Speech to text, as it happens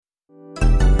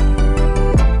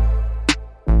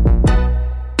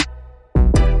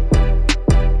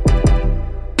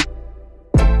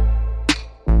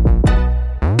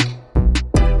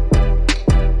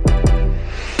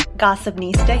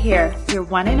Gossipnista here, your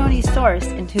one and only source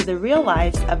into the real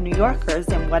lives of New Yorkers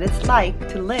and what it's like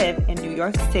to live in New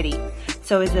York City.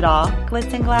 So is it all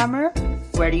glitz and glamour?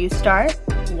 Where do you start?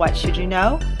 What should you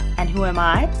know? And who am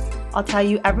I? I'll tell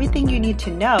you everything you need to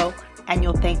know, and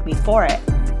you'll thank me for it.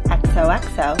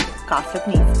 XOXO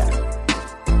Gossipnista.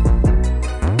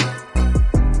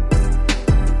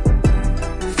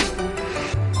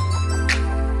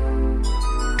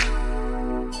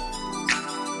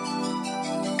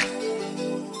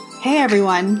 Hey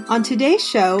everyone, on today's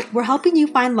show, we're helping you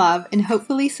find love and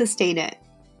hopefully sustain it.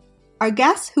 Our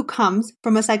guest, who comes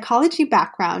from a psychology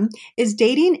background, is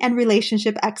dating and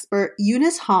relationship expert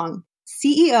Eunice Hong,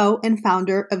 CEO and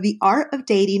founder of The Art of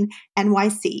Dating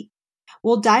NYC.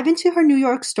 We'll dive into her New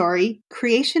York story,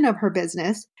 creation of her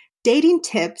business, dating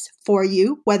tips for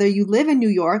you, whether you live in New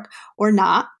York or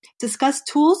not, discuss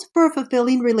tools for a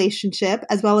fulfilling relationship,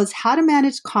 as well as how to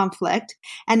manage conflict,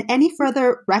 and any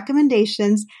further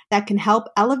recommendations that can help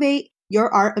elevate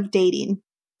your art of dating.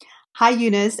 Hi,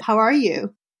 Eunice. How are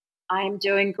you? I'm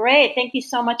doing great. Thank you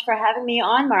so much for having me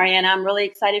on, Marianne. I'm really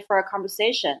excited for our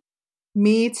conversation.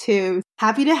 Me too.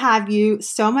 Happy to have you.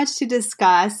 So much to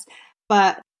discuss,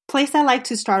 but place I like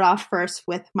to start off first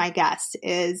with my guests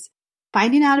is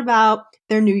finding out about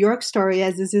their New York story,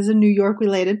 as this is a New York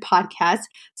related podcast.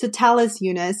 So tell us,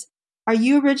 Eunice, are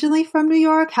you originally from New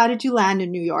York? How did you land in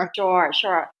New York?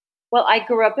 Sure. Well, I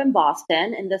grew up in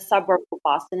Boston, in the suburb of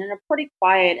Boston, in a pretty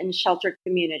quiet and sheltered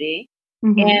community.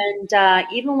 Mm-hmm. And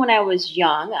even when I was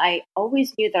young, I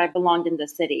always knew that I belonged in the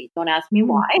city. Don't ask me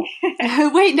why.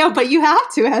 Wait, no, but you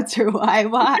have to answer why.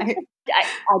 I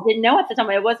didn't know at the time.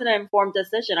 It wasn't an informed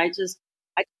decision. I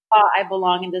thought I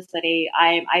belong in the city.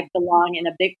 I belong in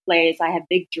a big place. I have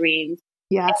big dreams.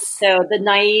 Yes. And so the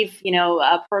naive,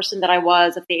 person that I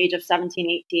was at the age of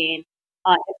 17, 18,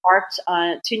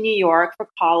 embarked to New York for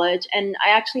college. And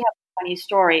I actually have a funny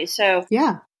story. So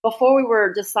before we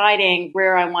were deciding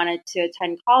where I wanted to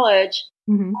attend college,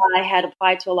 mm-hmm. I had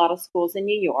applied to a lot of schools in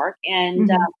New York. And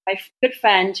mm-hmm. My good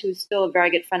friend, who's still a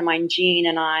very good friend of mine, Jean,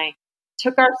 and I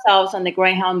took ourselves on the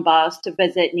Greyhound bus to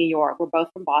visit New York. We're both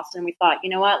from Boston. We thought, you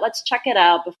know what, let's check it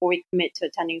out before we commit to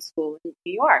attending school in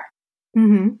New York.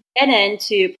 Mm-hmm. And then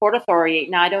to Port Authority.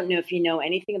 Now, I don't know if you know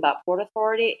anything about Port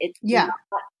Authority. It's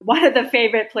one of the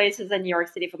favorite places in New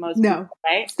York City for most people,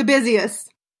 right? It's the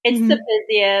busiest. It's mm-hmm. the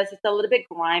busiest. It's a little bit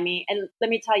grimy. And let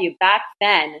me tell you, back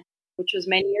then, which was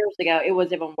many years ago, it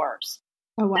was even worse.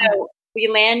 Oh, wow. So we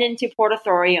land into Port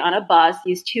Authority on a bus,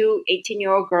 these two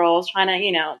 18-year-old girls trying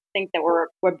to, think that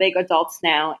we're big adults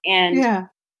now. And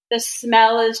the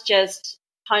smell is just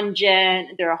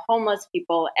pungent. There are homeless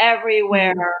people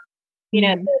everywhere.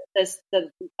 Mm-hmm.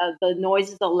 The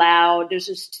noises are loud. There's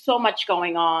just so much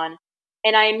going on.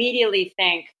 And I immediately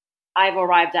think, I've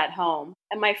arrived at home.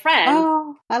 And my friend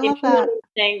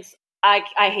thinks,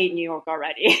 I hate New York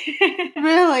already.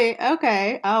 Really?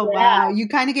 Okay. Oh, wow. You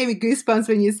kind of gave me goosebumps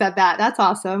when you said that. That's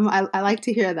awesome. I like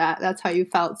to hear that. That's how you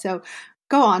felt. So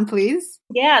go on, please.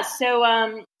 Yeah. So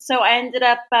I ended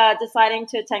up deciding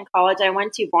to attend college. I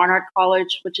went to Barnard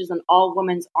College, which is an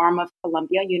all-women's arm of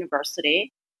Columbia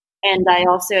University. And I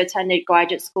also attended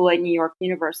graduate school at New York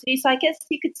University. So I guess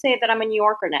you could say that I'm a New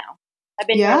Yorker now. I've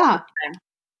been here a long time.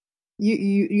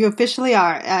 You officially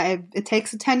are. It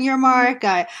takes a 10-year mark.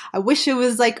 I wish it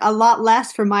was like a lot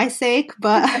less for my sake,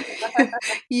 but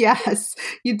yes,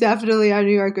 you definitely are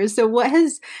New Yorkers. So what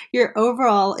has your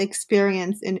overall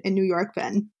experience in New York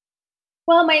been?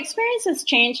 Well, my experience has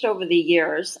changed over the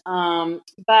years.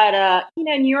 But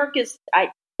New York is,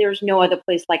 there's no other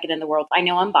place like it in the world. I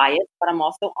know I'm biased, but I'm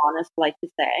also honest, like to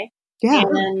say. Yeah.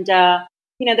 And,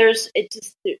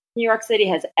 New York City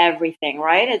has everything,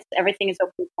 right? Everything is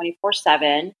open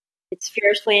 24/7. It's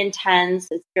fiercely intense.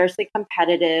 It's fiercely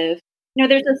competitive.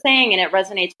 There's a saying, and it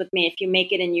resonates with me: if you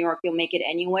make it in New York, you'll make it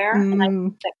anywhere. And I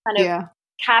think that kind of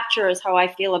captures how I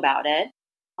feel about it.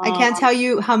 I can't tell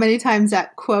you how many times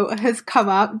that quote has come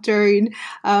up during,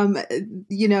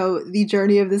 the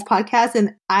journey of this podcast.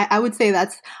 And I would say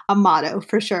that's a motto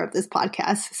for sure of this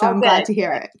podcast. So I'm glad to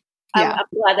hear it. Yeah. I'm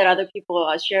glad that other people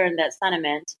are sharing that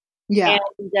sentiment. Yeah.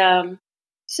 And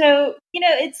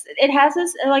it has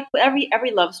this, like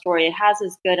every love story, it has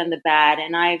this good and the bad.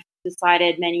 And I've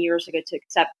decided many years ago to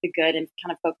accept the good and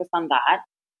kind of focus on that.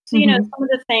 So, some of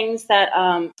the things that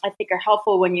I think are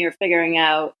helpful when you're figuring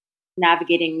out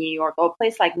navigating New York or a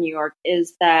place like New York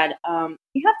is that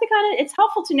you have to it's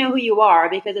helpful to know who you are,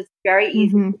 because it's very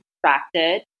easy to be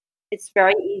distracted. It's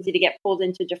very easy to get pulled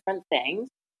into different things.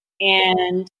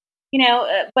 And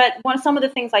but some of the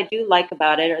things I do like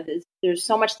about it are there's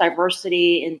so much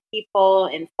diversity in people,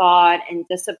 in thought, and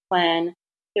discipline.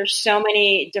 There's so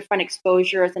many different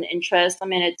exposures and interests. I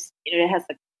mean, it has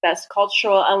the best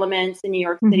cultural elements in New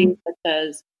York City, such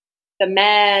as the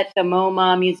Met, the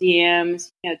MoMA museums,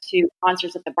 to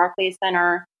concerts at the Barclays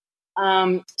Center.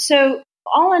 So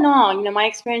all in all, my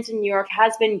experience in New York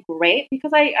has been great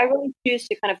because I really choose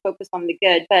to kind of focus on the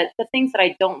good. But the things that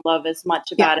I don't love as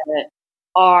much about it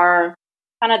are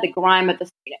kind of the grime of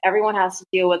everyone has to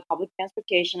deal with public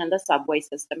transportation and the subway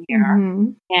system here,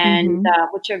 and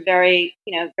which are very,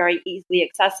 very easily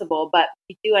accessible. But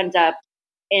you do end up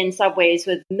in subways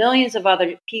with millions of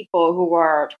other people who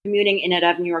are commuting in and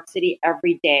out of New York City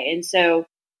every day. And so,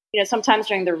 sometimes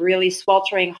during the really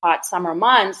sweltering hot summer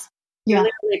months, you're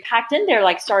literally packed in there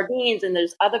like sardines, and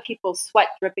there's other people's sweat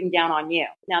dripping down on you.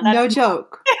 Now, that's no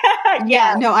joke.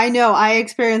 Yeah, no, I know. I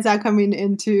experienced that coming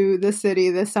into the city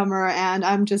this summer, and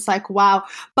I'm just like, wow.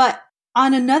 But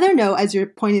on another note, as you're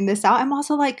pointing this out, I'm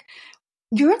also like,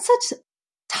 you're in such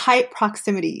tight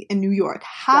proximity in New York.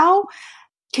 How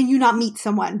can you not meet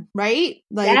someone, right?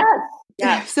 Like,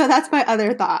 yes. So that's my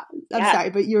other thought. I'm sorry,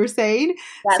 but you were saying,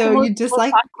 so we'll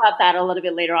like talk about that a little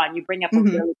bit later on. You bring up a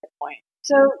really good point.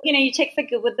 So, you take the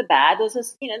good with the bad.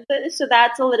 So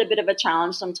that's a little bit of a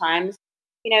challenge sometimes.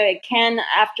 It can,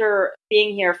 after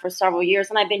being here for several years,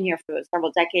 and I've been here for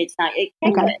several decades now,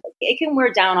 it can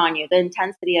wear down on you, the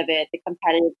intensity of it, the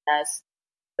competitiveness.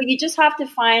 But you just have to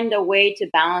find a way to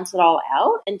balance it all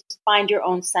out and just find your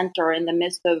own center in the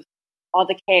midst of all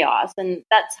the chaos. And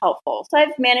that's helpful. So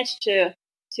I've managed to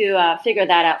figure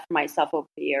that out for myself over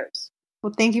the years.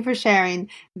 Well, thank you for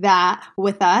sharing that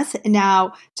with us.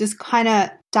 Now, just kind of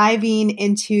diving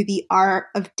into the art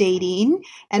of dating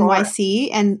NYC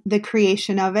and the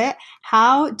creation of it.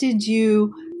 How did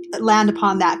you land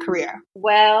upon that career?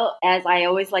 Well, as I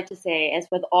always like to say, as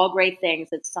with all great things,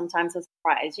 it's sometimes a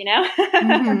surprise,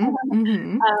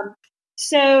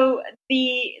 So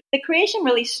the creation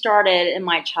really started in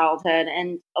my childhood.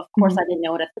 And of course, I didn't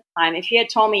know it at the time. If you had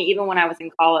told me, even when I was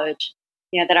in college,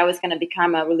 that I was going to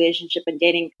become a relationship and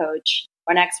dating coach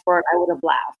or an expert, I would have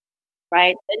laughed,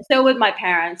 right? And so would my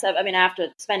parents. I mean, after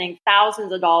spending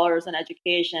thousands of dollars in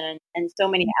education and so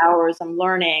many hours of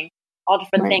learning all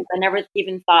different things, I never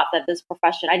even thought that this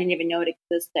profession, I didn't even know it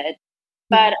existed.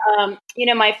 But,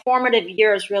 my formative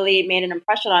years really made an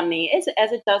impression on me,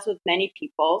 as it does with many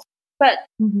people. But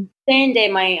day and day,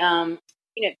 my,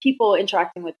 people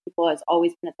interacting with people has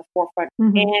always been at the forefront.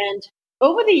 And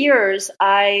over the years, in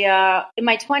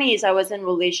my 20s, I was in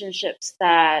relationships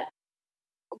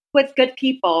with good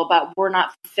people, but were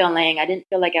not fulfilling. I didn't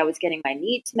feel like I was getting my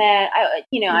needs met. I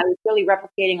was really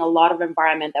replicating a lot of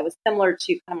environment that was similar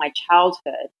to kind of my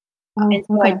childhood. And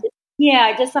so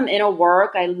I did some inner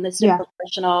work. I listened to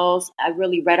professionals. I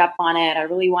really read up on it. I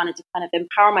really wanted to kind of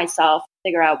empower myself,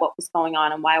 figure out what was going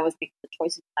on and why I was making the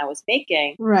choices I was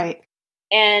making. Right.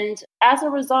 And as a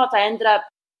result, I ended up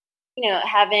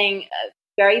having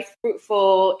very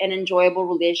fruitful and enjoyable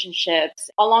relationships.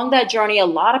 Along that journey, a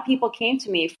lot of people came to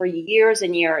me for years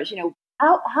and years.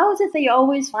 How is it that you're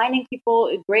always finding people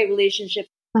in great relationships?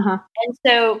 And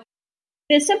so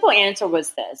the simple answer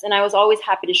was this, and I was always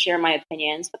happy to share my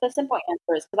opinions, but the simple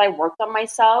answer is because I worked on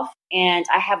myself and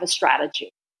I have a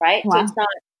strategy, right? Wow. So it's not,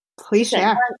 please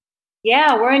share.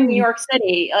 We're in New York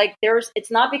City. Like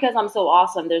it's not because I'm so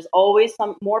awesome. There's always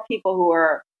some more people who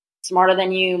are smarter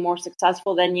than you, more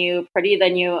successful than you, prettier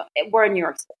than you. We're in New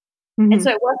York City. And so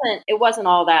it wasn't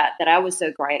all that I was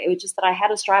so great. It was just that I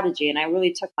had a strategy and I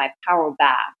really took my power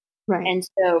back. Right. And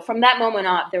so from that moment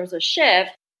on, there was a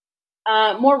shift.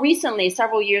 More recently,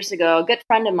 several years ago, a good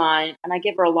friend of mine, and I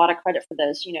give her a lot of credit for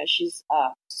this, she's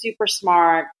super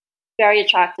smart, very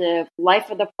attractive,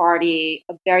 life of the party,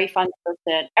 a very fun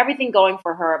person, everything going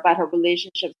for her, but her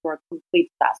relationships were a complete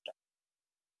disaster.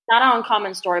 Not an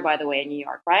uncommon story, by the way, in New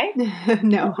York, right?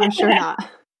 No, I'm sure not.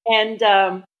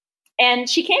 And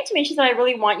she came to me and she said, I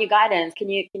really want your guidance. Can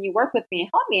you work with me and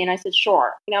help me? And I said,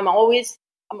 sure. I'm always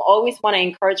want to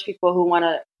encourage people who want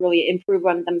to really improve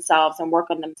on themselves and work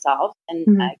on themselves.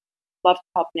 And I love to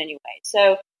help in any way.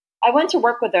 So I went to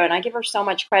work with her and I give her so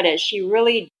much credit. She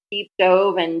really deep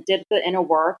dove and did the inner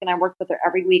work. And I worked with her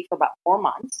every week for about 4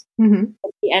 months.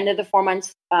 At the end of the 4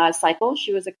 months cycle,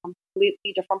 she was a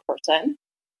completely different person.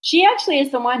 She actually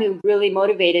is the one who really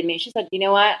motivated me. She said, you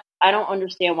know what? I don't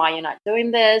understand why you're not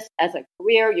doing this as a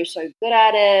career. You're so good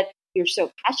at it. You're so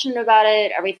passionate about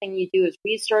it. Everything you do is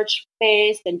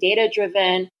research-based and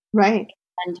data-driven. Right.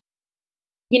 And,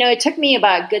 it took me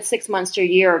about a good 6 months to a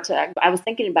year I was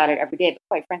thinking about it every day, but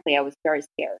quite frankly, I was very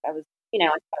scared. I was,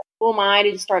 who am I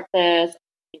to start this?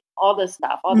 All this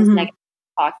stuff, all this negative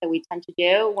talk that we tend to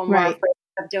do when we're afraid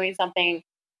of doing something.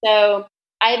 So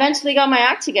I eventually got my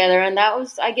act together, and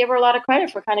I gave her a lot of credit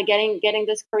for kind of getting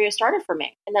this career started for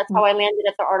me. And that's how I landed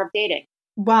at the Art of Dating.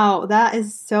 Wow, that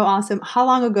is so awesome. How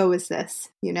long ago was this,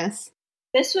 Eunice?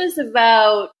 This was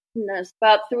about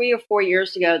 3 or 4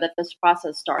 years ago that this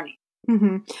process started.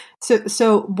 Mm-hmm.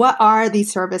 So what are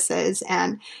these services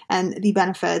and the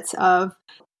benefits of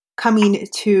coming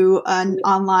to an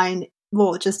online,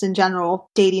 well, just in general,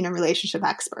 dating and relationship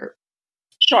expert?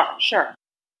 Sure.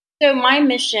 So my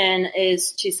mission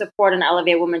is to support and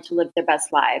elevate women to live their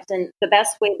best lives. And the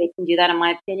best way they can do that, in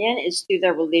my opinion, is through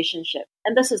their relationship.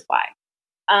 And this is why.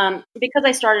 Because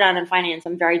I started out in finance,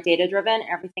 I'm very data driven.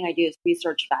 Everything I do is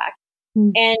research backed.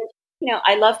 And,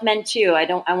 I love men too.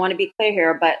 I want to be clear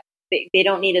here, but they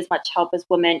don't need as much help as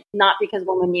women, not because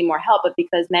women need more help, but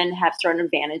because men have certain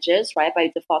advantages, right?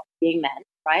 By default being men,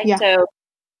 right? Yeah. So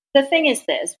the thing is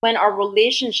this, when our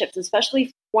relationships,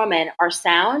 especially women, are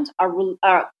sound,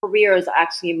 our careers are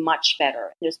actually much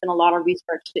better. There's been a lot of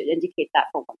research to indicate that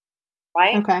for women,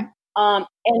 right? Okay.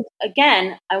 And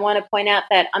again, I want to point out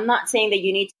that I'm not saying that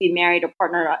you need to be married or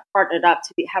partnered up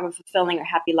to have a fulfilling or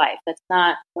happy life. That's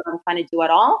not what I'm trying to do at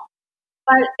all.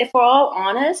 But if we're all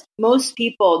honest, most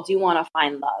people do want to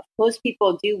find love. Most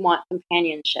people do want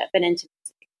companionship and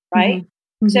intimacy, right?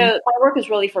 Mm-hmm. So my work is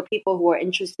really for people who are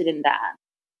interested in that.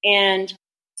 And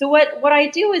so what I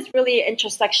do is really an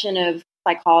intersection of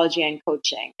psychology and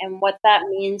coaching. And what that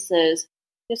means is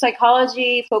the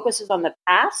psychology focuses on the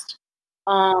past.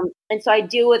 And so I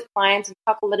deal with clients and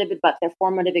talk a little bit about their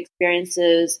formative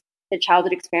experiences, their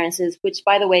childhood experiences, which,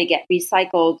 by the way, get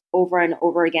recycled over and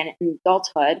over again in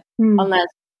adulthood, unless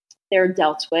they're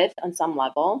dealt with on some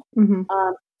level,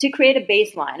 to create a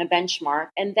baseline, a benchmark.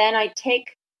 And then I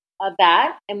take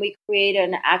that and we create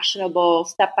an actionable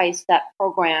step-by-step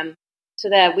program so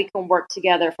that we can work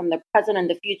together from the present and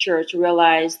the future to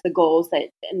realize the goals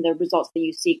and the results that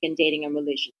you seek in dating and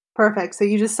relationships. Perfect. So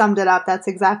you just summed it up. That's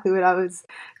exactly what I was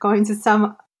going to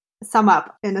sum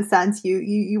up in a sense.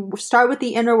 You start with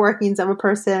the inner workings of a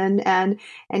person and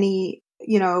any,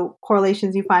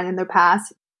 correlations you find in their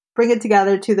past, bring it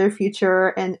together to their future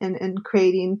and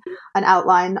creating an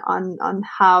outline on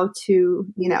how to,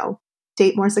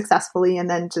 date more successfully and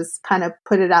then just kind of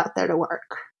put it out there to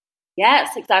work.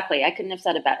 Yes, exactly. I couldn't have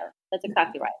said it better. That's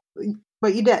exactly right.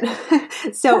 But you did.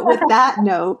 So with that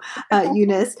note,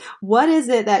 Eunice, what is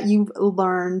it that you've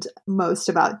learned most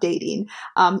about dating?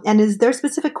 And is there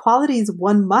specific qualities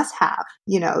one must have,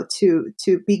 to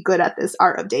be good at this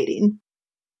art of dating?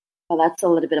 Well, that's a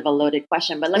little bit of a loaded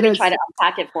question, but let me try to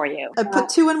unpack it for you. Put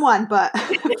two in one, but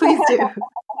please do.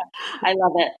 I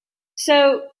love it.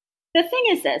 So the thing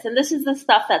is this, and this is the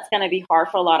stuff that's going to be hard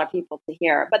for a lot of people to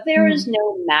hear, but there is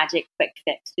no magic quick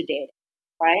fix to dating,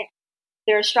 right?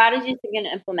 There are strategies you can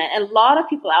implement. And a lot of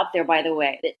people out there, by the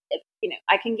way,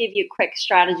 I can give you quick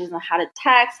strategies on how to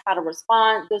text, how to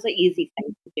respond. Those are easy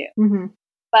things to do.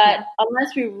 But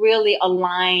unless we really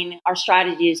align our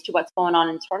strategies to what's going on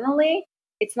internally,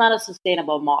 it's not a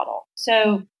sustainable model.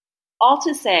 So all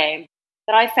to say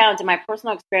that I found in my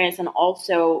personal experience and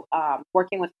also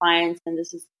working with clients, and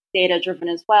this is data driven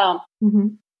as well,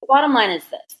 the bottom line is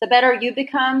this: the better you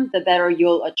become, the better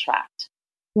you'll attract.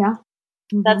 Yeah.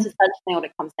 That's essentially what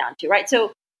it comes down to, right?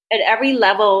 So at every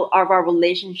level of our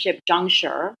relationship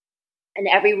juncture and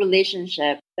every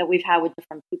relationship that we've had with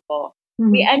different people,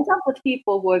 we end up with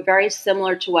people who are very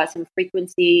similar to us in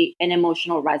frequency and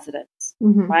emotional resonance,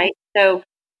 right? So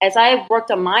as I've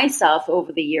worked on myself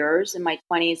over the years in my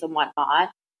 20s and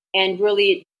whatnot, and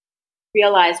really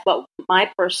realized what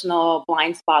my personal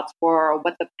blind spots were, or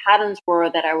what the patterns were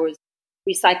that I was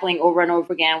recycling over and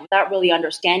over again without really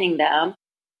understanding them,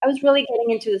 I was really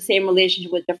getting into the same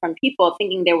relationship with different people,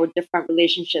 thinking they were different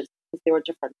relationships because they were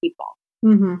different people.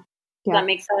 Yeah. Does that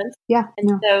make sense? Yeah.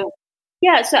 And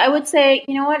so I would say,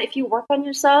 you know what, if you work on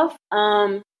yourself,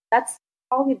 that's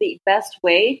probably the best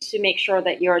way to make sure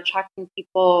that you're attracting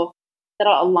people that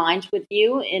are aligned with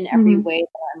you in every way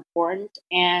that are important.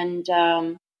 And,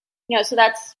 so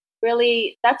that's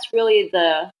really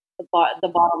the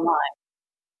bottom line.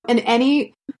 And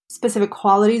any specific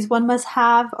qualities one must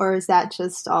have, or is that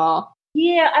just all?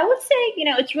 Yeah, I would say,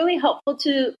 it's really helpful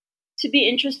to be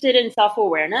interested in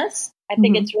self-awareness. I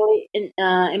think it's really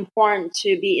important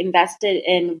to be invested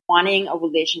in wanting a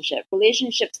relationship.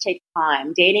 Relationships take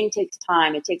time. Dating takes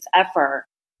time. It takes effort.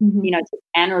 It takes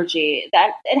energy.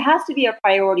 That it has to be a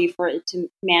priority for it to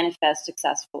manifest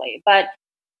successfully. But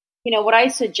what I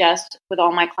suggest with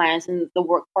all my clients and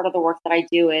part of the work that I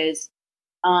do is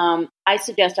I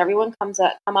suggest everyone come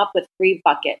up with 3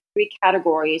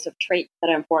 categories of traits that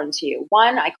are important to you.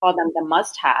 One, I call them the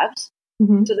must-haves.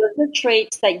 So those are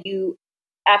traits that you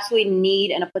absolutely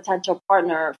need in a potential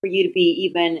partner for you to be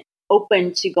even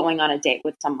open to going on a date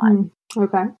with someone.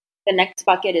 Okay. The next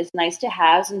bucket is nice to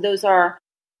haves. And those are,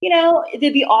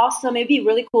 it'd be awesome. It'd be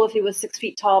really cool if he was 6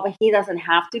 feet tall, but he doesn't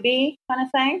have to be, kind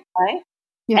of thing. Right.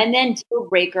 Yeah. And then deal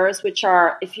breakers, which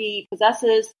are if he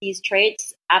possesses these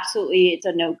traits, absolutely it's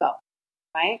a no-go.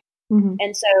 Right. Mm-hmm.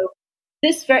 And so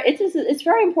it's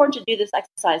very important to do this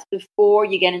exercise before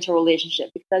you get into a relationship,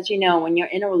 because when you're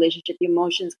in a relationship, the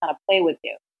emotions kind of play with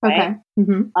you. Right? Okay.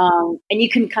 Mm-hmm. And you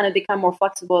can kind of become more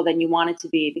flexible than you want it to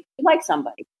be because you like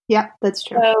somebody. Yeah, that's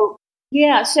true.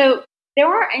 So there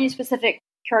aren't any specific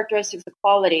characteristics or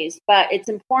qualities, but it's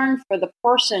important for the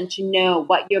person to know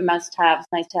what your must-haves,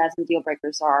 nice-to-haves, and deal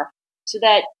breakers are, so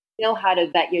that you know how to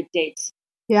vet your dates.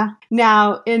 Yeah.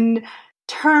 Now, in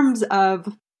terms of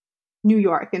New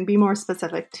York, and be more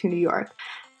specific to New York,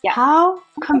 how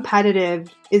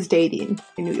competitive is dating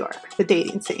in New York, the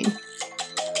dating scene?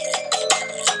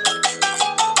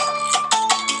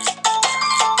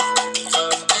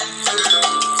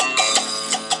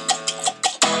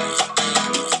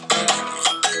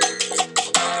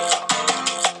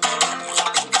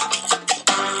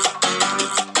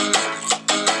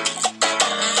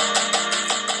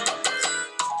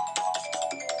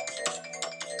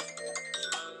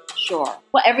 Sure.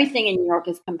 Well, everything in New York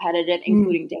is competitive,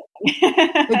 including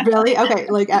dating. Like, really? Okay.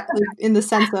 Like in the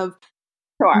sense of.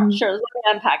 Sure. Let me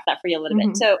unpack that for you a little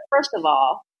bit. So first of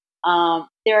all,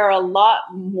 there are a lot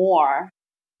more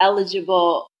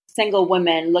eligible single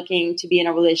women looking to be in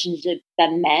a relationship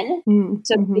than men.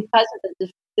 So because of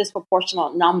the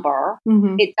disproportionate number,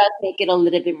 it does make it a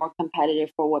little bit more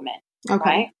competitive for women. Okay.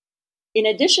 Right? In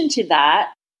addition to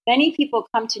that, many people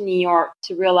come to New York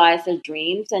to realize their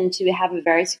dreams and to have a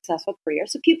very successful career.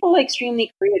 So people are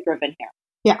extremely career driven here.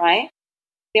 Yeah. Right?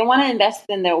 They want to invest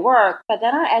in their work, but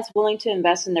they're not as willing to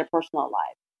invest in their personal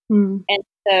life. And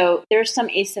so there's some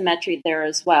asymmetry there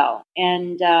as well.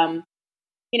 And,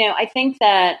 I think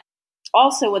that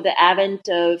also with the advent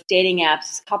of dating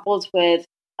apps coupled with,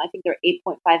 I think there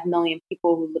are 8.5 million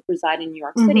people who reside in New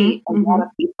York City, a lot of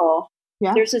people,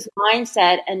 there's this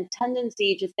mindset and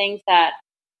tendency to think that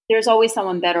there's always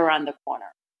someone better around the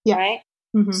corner, right?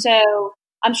 So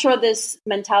I'm sure this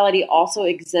mentality also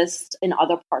exists in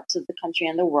other parts of the country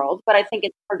and the world, but I think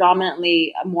it's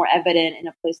predominantly more evident in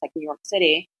a place like New York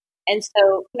City. And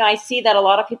so, I see that a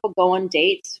lot of people go on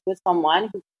dates with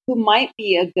someone who might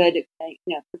be a good,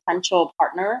 potential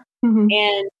partner,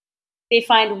 and they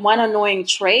find one annoying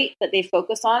trait that they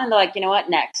focus on, and they're like, you know what,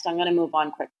 next, I'm going to move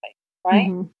on quickly,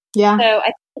 right? Yeah. So I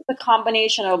think it's a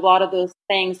combination of a lot of those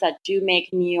things that do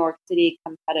make New York City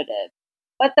competitive.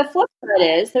 But the flip side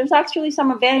is there's actually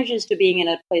some advantages to being in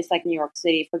a place like New York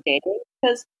City for dating,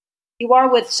 because you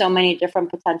are with so many different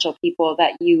potential people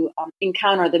that you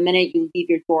encounter the minute you leave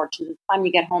your door to the time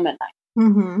you get home at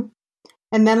night.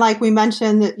 And then, like we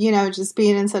mentioned, just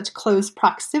being in such close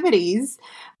proximities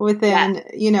within,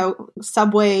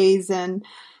 subways and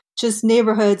just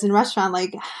neighborhoods and restaurants,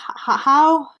 like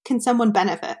how can someone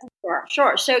benefit?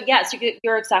 Sure. So yes,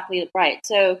 you're exactly right.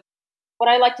 So what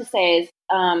I like to say is,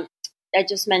 I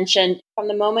just mentioned, from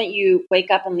the moment you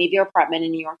wake up and leave your apartment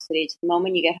in New York City to the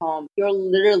moment you get home, you're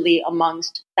literally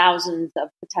amongst thousands of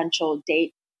potential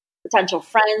dates, potential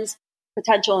friends,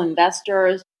 potential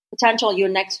investors, potential your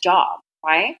next job,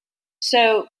 right?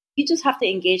 So you just have to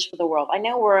engage with the world. I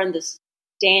know we're in this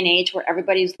day and age where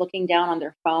everybody's looking down on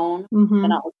their phone, they're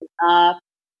not looking up,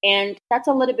 and that's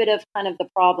a little bit of kind of the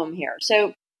problem here.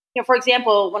 So for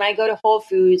example, when I go to Whole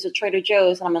Foods or Trader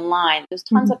Joe's and I'm in line, there's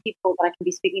tons of people that I can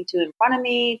be speaking to in front of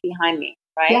me, behind me,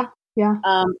 right? Yeah.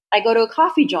 I go to a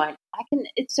coffee joint.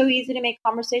 It's so easy to make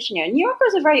conversation here. New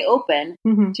Yorkers are very open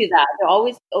to that. They're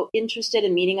always interested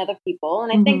in meeting other people.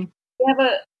 And I think we have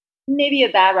maybe a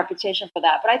bad reputation for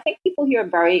that. But I think people here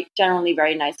are generally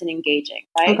very nice and engaging,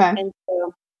 right? Okay. And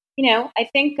so, I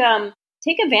think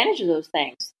take advantage of those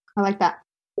things. I like that.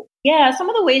 Yeah. Some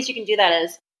of the ways you can do that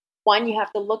is, one, you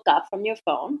have to look up from your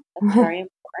phone. That's very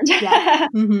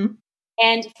important.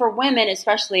 And for women,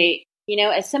 especially,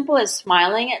 as simple as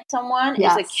smiling at someone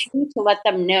is a cue to let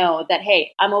them know that,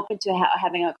 hey, I'm open to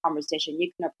having a conversation.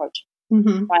 You can approach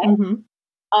me, right?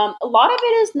 A lot of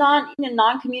it is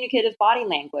non-communicative body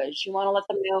language. You want to let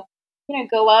them know,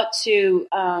 go out to,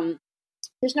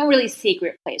 there's no really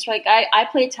secret place, right? I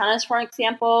play tennis, for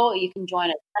example. You can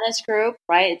join a tennis group,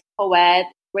 right? It's co-ed,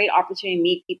 great opportunity to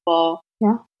meet people.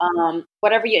 Yeah.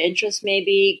 Whatever your interest may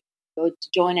be, go to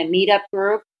join a meetup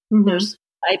group.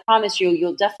 I promise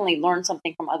you'll definitely learn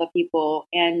something from other people.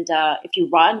 And if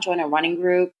you join a running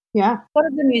group, Yeah. Go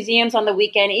to the museums on the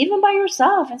weekend, even by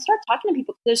yourself, and start talking to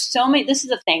people. There's so many, this is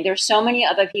the thing. There's so many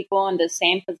other people in the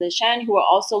same position who are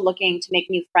also looking to make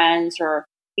new friends or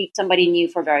meet somebody new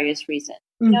for various reasons.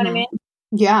 You know what I mean?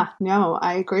 Yeah, no,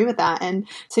 I agree with that. And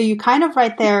so you kind of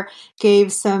right there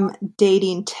gave some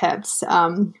dating tips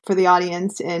for the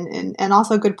audience and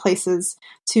also good places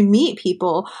to meet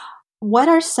people. What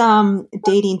are some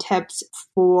dating tips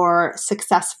for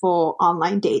successful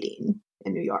online dating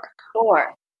in New York?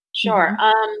 Sure.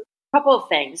 Couple of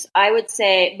things. I would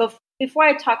say before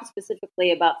I talk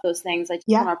specifically about those things, I just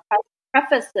want to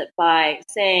preface it by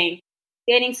saying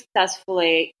dating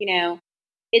successfully,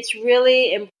 it's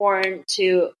really important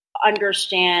to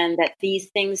understand that these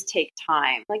things take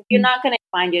time. Like you're not going to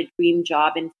find your dream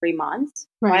job in 3 months,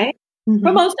 right?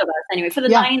 For most of us anyway, for the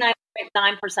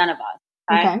 99.9% of us.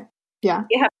 Okay. Yeah.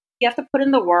 You have to put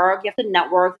in the work, you have to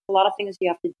network, a lot of things you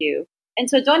have to do. And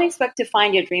so don't expect to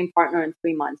find your dream partner in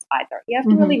 3 months either. You have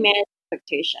to really manage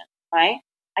expectations, right?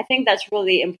 I think that's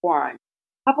really important.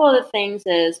 A couple of the things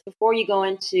is before you go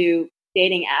into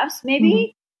dating apps,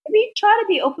 maybe try to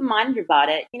be open-minded about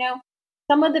it.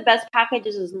 Some of the best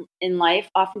packages in life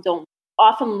often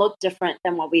look different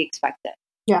than what we expected.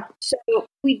 Yeah. So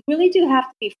we really do have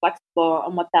to be flexible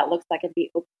on what that looks like and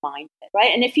be open-minded,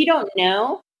 right? And if you don't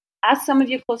know, ask some of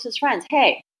your closest friends,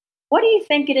 hey, what do you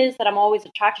think it is that I'm always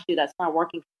attracted to that's not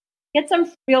working? Get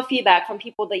some real feedback from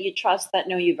people that you trust that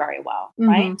know you very well,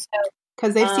 right?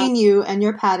 Because they've seen you and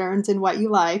your patterns and what you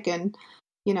like and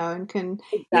can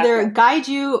either guide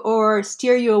you or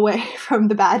steer you away from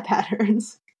the bad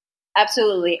patterns.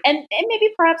 Absolutely. And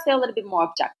maybe perhaps they're a little bit more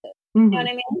objective. You know what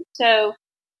I mean? So,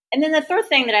 and then the third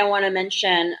thing that I want to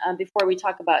mention before we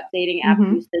talk about dating app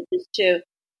usage is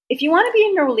if you want to be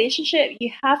in a relationship,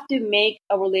 you have to make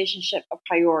a relationship a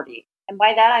priority. And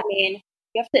by that, I mean,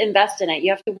 you have to invest in it.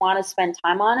 You have to want to spend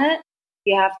time on it.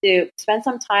 You have to spend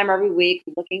some time every week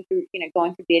looking through,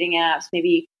 going through dating apps,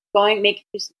 maybe making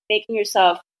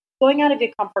yourself, going out of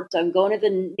your comfort zone, going to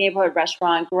the neighborhood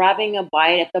restaurant, grabbing a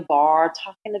bite at the bar,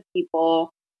 talking to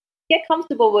people. Get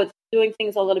comfortable with doing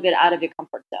things a little bit out of your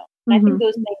comfort zone. And I think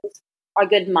those things are a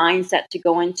good mindset to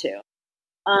go into.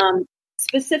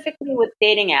 Specifically with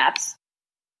dating apps,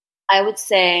 I would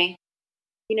say,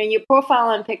 your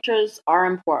profile and pictures are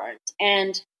important.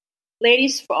 And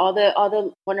ladies, for all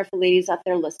the wonderful ladies out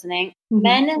there listening,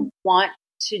 men want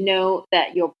to know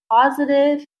that you're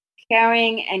positive,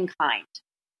 caring, and kind.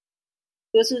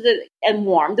 And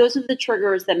warm. Those are the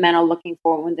triggers that men are looking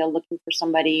for when they're looking for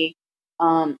somebody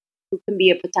who can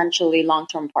be a potentially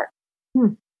long-term partner.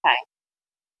 Okay.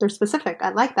 They're specific. I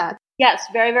like that. Yes,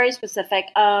 very, very specific.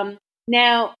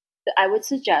 Now, I would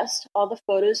suggest all the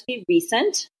photos be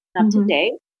recent, up to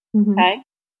date. Okay.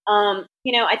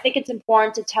 I think it's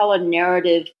important to tell a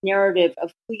narrative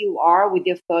of who you are with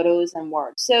your photos and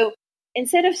words. So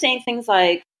instead of saying things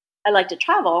like, I like to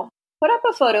travel, put up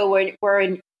a photo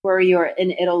where you're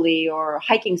in Italy or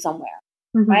hiking somewhere,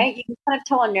 right? You can kind of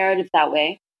tell a narrative that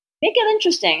way. Make it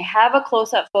interesting. Have a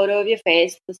close-up photo of your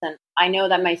face. Listen, I know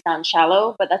that might sound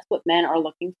shallow, but that's what men are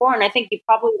looking for. And I think you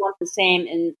probably want the same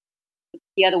in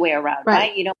the other way around,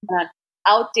 right? You don't want an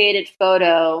outdated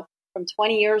photo from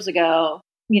 20 years ago.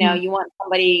 You want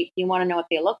somebody, you want to know what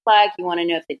they look like. You want to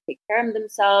know if they take care of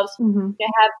themselves. You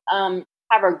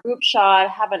have a group shot,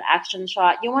 have an action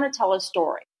shot. You want to tell a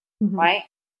story, right?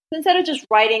 So instead of just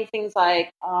writing things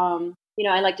like, I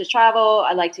like to travel,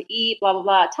 I like to eat, blah, blah,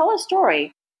 blah, tell a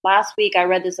story. Last week, I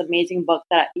read this amazing book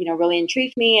that, really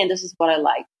intrigued me, and this is what I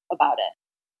liked about it.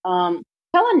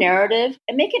 Tell a narrative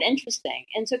and make it interesting.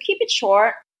 And so keep it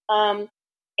short. So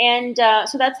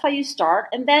that's how you start.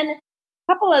 And then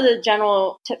a couple of the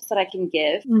general tips that I can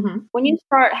give. When you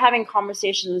start having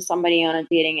conversations with somebody on a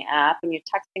dating app and you're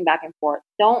texting back and forth,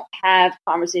 don't have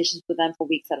conversations with them for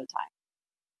weeks at a time.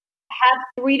 Have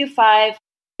 3 to 5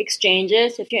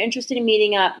 exchanges. If you're interested in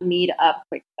meet up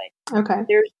quickly. Okay.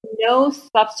 There's no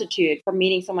substitute for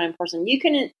meeting someone in person.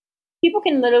 People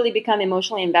can literally become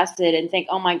emotionally invested and think,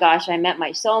 oh my gosh, I met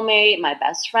my soulmate, my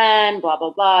best friend, blah, blah,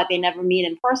 blah. They never meet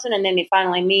in person. And then they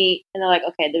finally meet and they're like,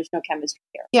 okay, there's no chemistry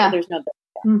here. Yeah. There's no,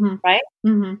 right?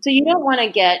 So you don't want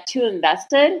to get too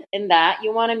invested in that.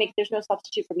 You want to there's no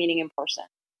substitute for meeting in person.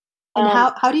 And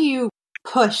how do you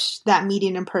push that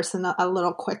meeting in person a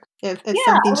little quick if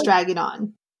something's dragging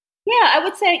on? Yeah, I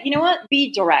would say, you know what?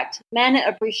 Be direct. Men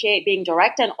appreciate being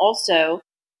direct. And also,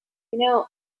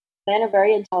 men are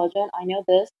very intelligent. I know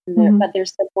this, but they're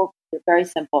simple. They're very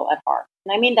simple at heart.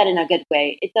 And I mean that in a good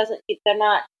way.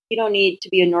 You don't need to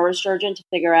be a neurosurgeon to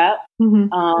figure out and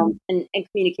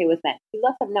communicate with men. You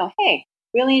let them know, hey,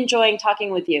 really enjoying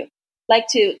talking with you. like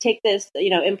to take this,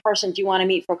 in person. Do you want to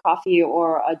meet for coffee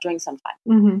or a drink sometime?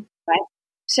 Mm-hmm. Right.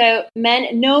 So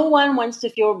men, no one wants to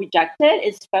feel rejected,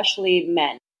 especially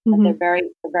men. Mm-hmm. They're very,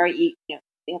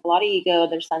 they have a lot of ego.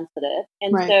 They're sensitive.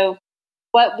 And right. so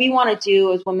what we want to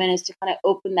do as women is to kind of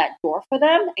open that door for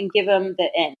them and give them the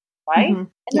in, right? Mm-hmm.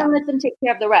 And then let them take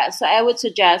care of the rest. So I would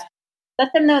suggest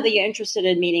let them know that you're interested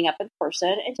in meeting up in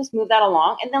person and just move that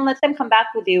along, and then let them come back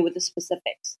with you with the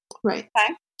specifics. Right.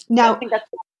 Okay. Now, so I think that's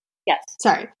yes.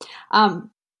 Sorry.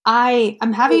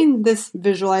 I'm having this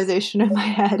visualization in my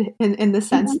head in the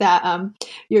sense that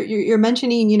you're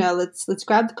mentioning, let's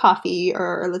grab the coffee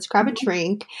or let's grab a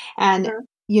drink, and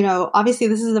obviously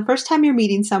this is the first time you're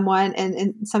meeting someone,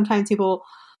 and sometimes people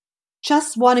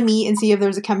just want to meet and see if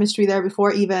there's a chemistry there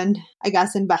before even, I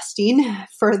guess, investing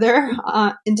further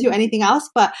into anything else.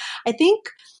 But I think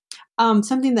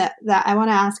something that I want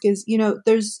to ask is,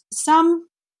 there's some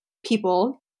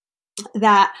people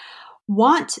that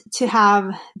want to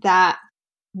have that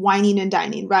whining and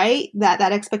dining, right? That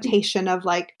expectation of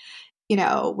like,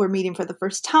 we're meeting for the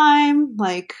first time,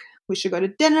 like we should go to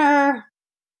dinner,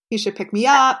 you should pick me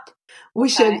up, we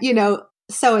should,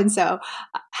 so and so.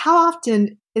 How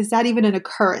often is that even an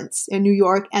occurrence in New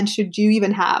York? And should you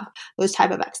even have those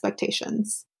type of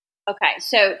expectations? Okay,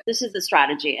 so this is the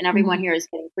strategy, and everyone here is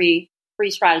getting free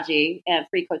strategy and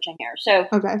free coaching here. So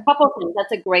a couple of things.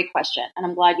 That's a great question, and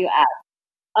I'm glad you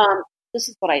asked. This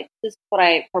is what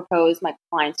I propose my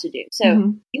clients to do.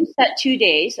 So you set 2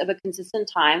 days of a consistent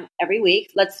time every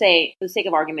week. Let's say, for the sake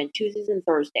of argument, Tuesdays and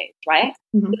Thursdays, right?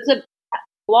 There's a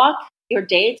block your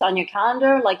dates on your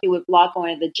calendar like you would block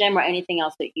going to the gym or anything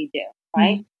else that you do,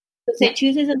 right? So say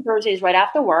Tuesdays and Thursdays right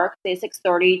after work, say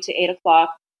 6:30 to 8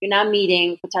 o'clock, you're now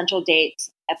meeting potential dates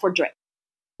for drinks,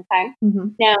 okay?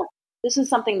 Now, this is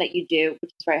something that you do,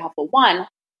 which is very helpful. One,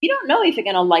 you don't know if you're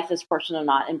going to like this person or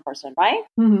not in person, right?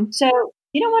 So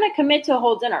you don't want to commit to a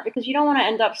whole dinner because you don't want to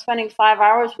end up spending 5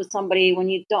 hours with somebody when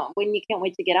you can't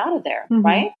wait to get out of there,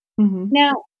 right?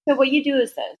 Now, so what you do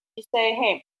is this. You say,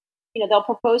 hey, they'll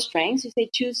propose drinks. You say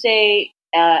Tuesday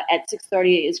at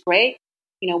 6:30 is great.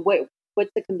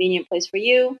 What's the convenient place for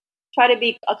you? Try to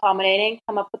be accommodating,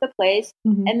 come up with a place.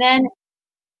 And then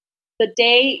the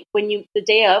day when you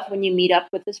meet up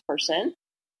with this person,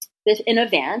 in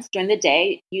advance during the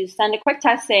day, you send a quick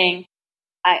text saying,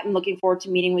 I'm looking forward to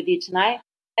meeting with you tonight.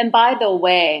 And by the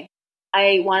way,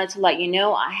 I wanted to let you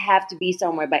know I have to be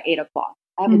somewhere by 8 o'clock.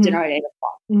 I have a dinner at 8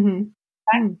 o'clock.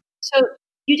 Okay? So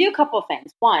you do a couple of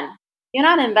things. One, you're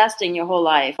not investing your whole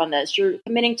life on this. You're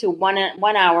committing to 1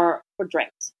 hour for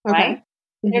drinks, right?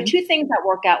 There are two things that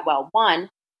work out well. One,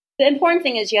 the important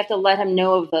thing is you have to let him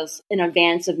know of this in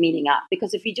advance of meeting up,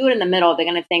 because if you do it in the middle, they're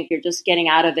going to think you're just getting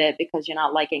out of it because you're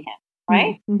not liking him,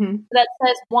 right? So that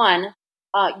says one,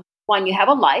 you have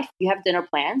a life, you have dinner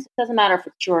plans. It doesn't matter if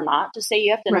it's true or not. Just say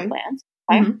you have dinner plans.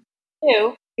 Okay?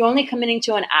 Two, you're only committing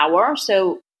to an hour,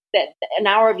 so that an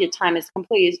hour of your time is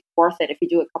completely worth it if you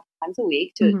do it a couple times a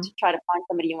week to try to find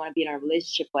somebody you want to be in a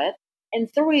relationship with.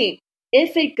 And three,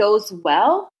 if it goes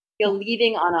well, you're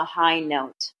leaving on a high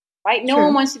note, right? No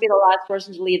one wants to be the last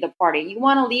person to leave the party. You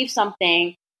want to leave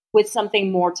something with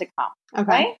something more to come,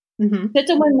 right? So it's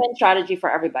a win-win strategy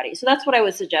for everybody. So that's what I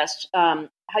would suggest,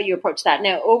 how you approach that.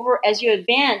 Now, as you're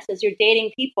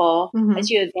dating people,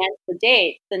 as you advance the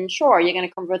date, then sure, you're going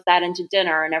to convert that into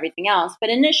dinner and everything else.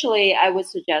 But initially, I would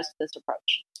suggest this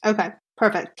approach. Okay,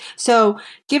 perfect. So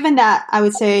given that, I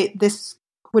would say this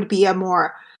would be a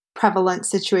more prevalent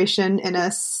situation in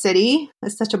a city,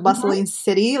 it's such a bustling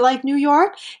city like New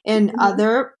York. In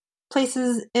other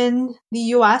places in the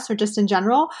US or just in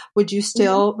general, would you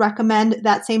still recommend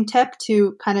that same tip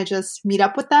to kind of just meet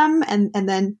up with them and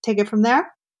then take it from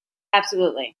there?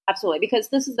 Absolutely. Because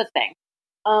this is the thing.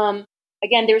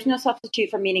 Again, there's no substitute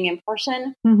for meeting in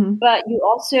person, but you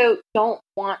also don't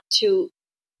want to,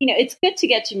 it's good to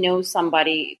get to know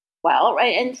somebody well,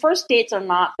 right? And first dates are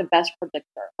not the best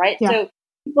predictor, right? Yeah. So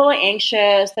people are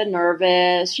anxious, they're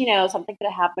nervous, something could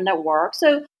have happened at work.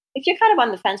 So if you're kind of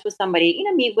on the fence with somebody,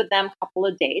 meet with them a couple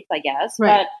of dates, I guess.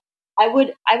 Right.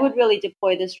 But I would really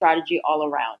deploy this strategy all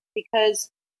around, because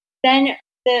then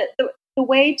the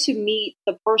way to meet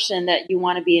the person that you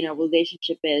want to be in a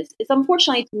relationship is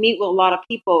unfortunately to meet with a lot of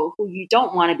people who you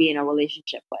don't want to be in a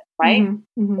relationship with, right?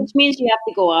 Which means you have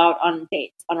to go out on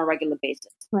dates on a regular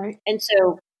basis. Right. And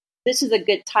so this is a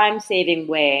good time-saving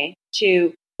way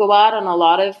to go out on a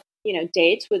lot of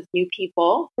dates with new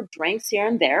people for drinks here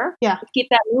and there. Yeah. Keep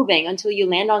that moving until you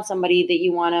land on somebody that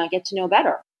you want to get to know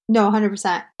better. No,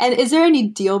 100%. And is there any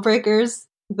deal breakers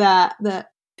that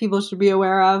people should be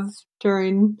aware of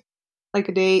during like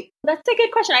a date? That's a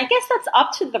good question. I guess that's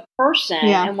up to the person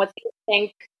and what they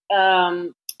think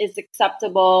is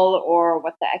acceptable or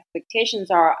what the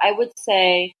expectations are, I would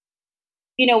say,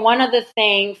 one other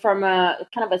thing from a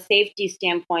kind of a safety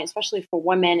standpoint, especially for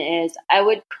women, is I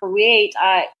would create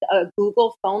a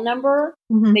Google phone number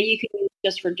that you can use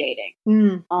just for dating.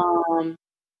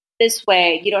 This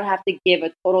way, you don't have to give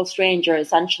a total stranger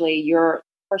essentially your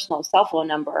personal cell phone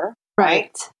number,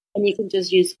 right? And you can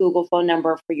just use Google phone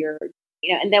number for your,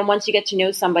 and then once you get to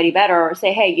know somebody better,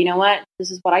 say, hey, you know what,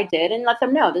 this is what I did, and let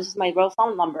them know this is my real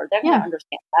phone number. They're going to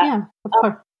understand that. Yeah, of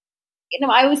course.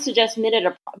 I would suggest meet at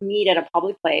a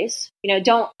public place.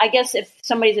 I guess if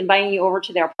somebody's inviting you over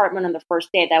to their apartment on the first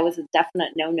date, that was a definite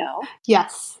no-no.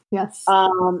 Yes.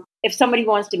 If somebody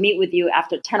wants to meet with you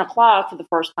after 10 o'clock for the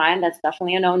first time, that's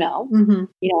definitely a no-no.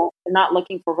 They're not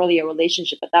looking for really a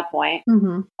relationship at that point.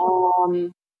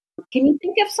 Can you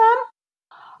think of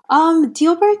some?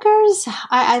 Deal breakers.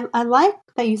 I like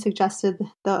that you suggested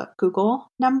the Google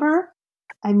number.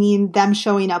 I mean, them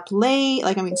showing up late,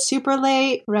 super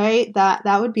late, right?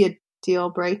 That would be a deal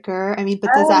breaker. I mean,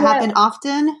 but does that happen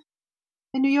often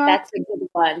in New York? That's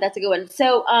a good one.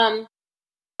 So,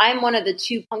 I'm one of the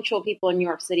 2 punctual people in New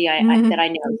York City that I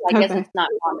know. So I guess it's not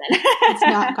common. It's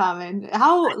not common.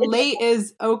 How late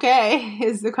is okay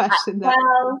is the question.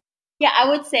 Well, yeah, I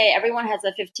would say everyone has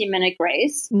a 15-minute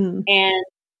grace. And,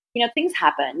 things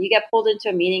happen. You get pulled into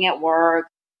a meeting at work.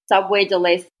 Subway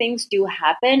delays, things do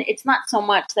happen. It's not so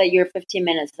much that you're 15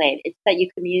 minutes late. It's that you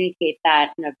communicate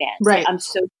that in advance. Right. I'm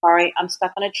so sorry. I'm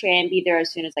stuck on a train. Be there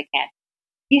as soon as I can.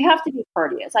 You have to be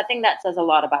courteous. I think that says a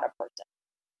lot about a person.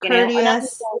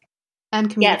 Courteous and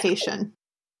communication.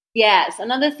 Yes.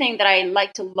 Another thing that I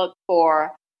like to look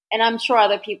for, and I'm sure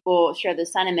other people share the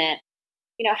sentiment,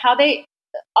 how they,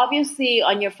 obviously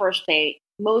on your first date,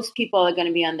 most people are going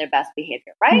to be on their best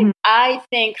behavior, right? I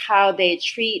think how they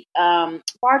treat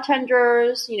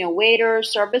bartenders,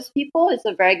 waiters, service people is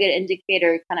a very good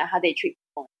indicator, kind of how they treat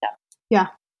people in general.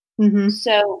 Yeah.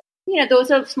 So, those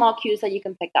are small cues that you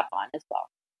can pick up on as well.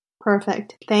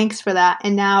 Perfect. Thanks for that.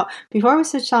 And now, before we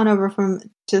switch on over from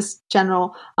just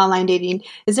general online dating,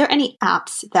 is there any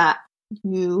apps that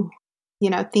you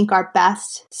think are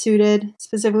best suited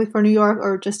specifically for New York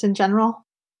or just in general?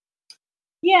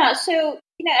 Yeah. So,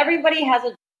 everybody has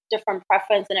a different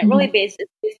preference, and it really based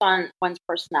on one's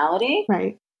personality.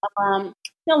 Right. A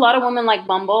lot of women like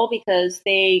Bumble because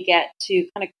they get to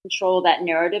kind of control that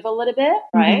narrative a little bit,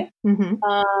 right?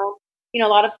 A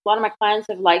lot of my clients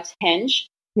have liked Hinge,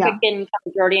 quick and kind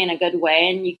of dirty in a good way,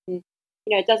 and you can,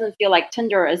 it doesn't feel like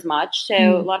Tinder as much. So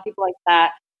a lot of people like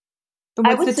that. And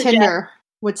what's the Tinder?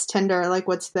 What's Tinder?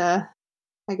 What's the?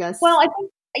 I guess. Well, I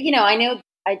think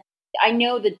I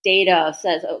know the data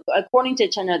says, according to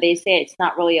Tinder, they say it's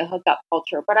not really a hookup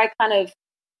culture, but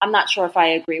I'm not sure if I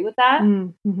agree with that.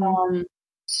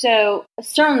 So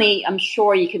certainly, I'm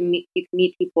sure you can meet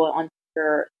people on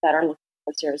Tinder that are looking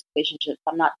for serious relationships.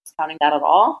 I'm not discounting that at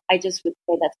all. I just would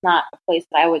say that's not a place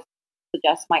that I would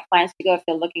suggest my clients to go if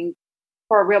they're looking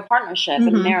for a real partnership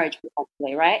and marriage,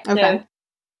 potentially, right? Okay.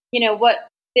 So,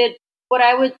 what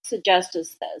I would suggest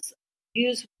is this.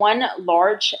 Use one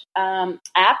large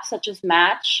app such as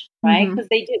Match, right? Because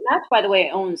Match, by the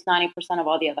way, owns 90% of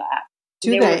all the other apps.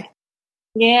 Do they?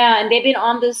 Yeah, and they've been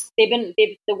on this. They're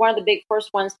one of the big first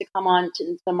ones to come on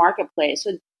to the marketplace.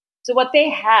 So what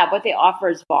they offer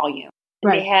is volume.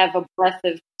 Right. They have a breadth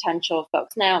of potential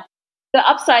folks. Now, the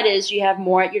upside is you have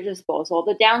more at your disposal.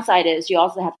 The downside is you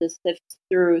also have to sift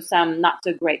through some not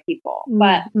so great people,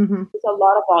 but there's a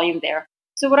lot of volume there.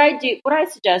 So what I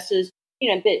suggest is,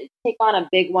 take on a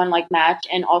big one like Match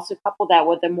and also couple that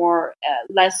with a more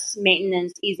less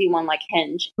maintenance, easy one like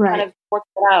Hinge. Right. Kind of work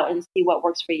it out and see what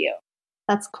works for you.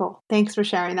 That's cool. Thanks for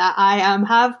sharing that. I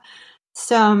have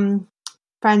some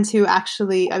friends who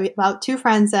about 2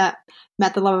 friends that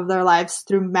met the love of their lives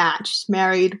through Match,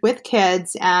 married with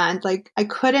kids, and I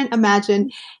couldn't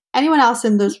imagine anyone else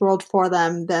in this world for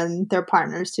them than their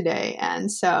partners today.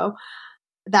 And so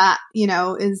that,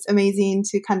 is amazing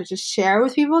to kind of just share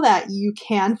with people that you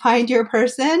can find your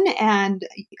person. And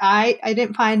I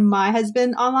didn't find my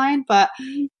husband online, but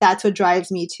that's what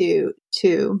drives me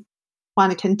to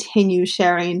want to continue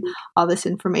sharing all this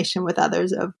information with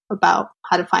others about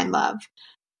how to find love.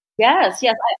 Yes.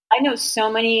 I know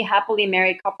so many happily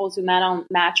married couples who met on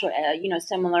Match or,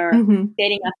 similar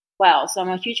dating as well. So I'm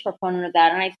a huge proponent of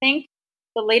that. And I think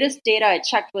the latest data I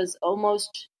checked was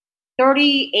almost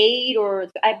 38 or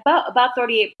about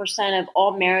 38% of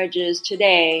all marriages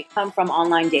today come from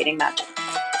online dating matches.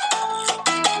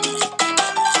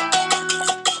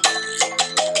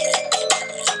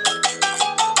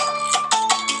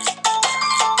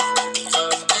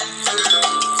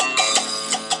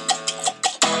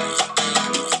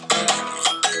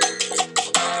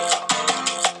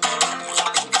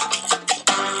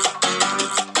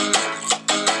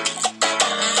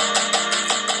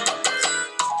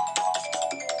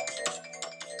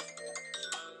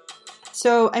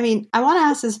 So, I mean, I want to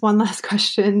ask this one last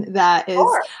question that is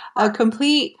a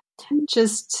complete,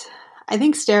 just, I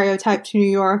think, stereotype to New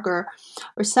York or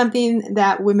something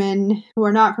that women who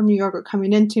are not from New York or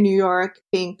coming into New York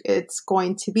think it's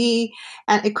going to be.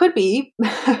 And it could be,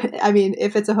 I mean,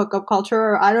 if it's a hookup culture,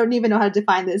 or I don't even know how to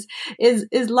define this.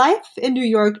 Is life in New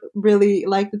York really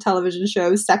like the television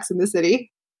show Sex and the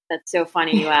City? That's so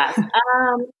funny you asked.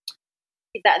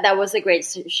 That was a great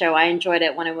show. I enjoyed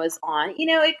it when it was on. You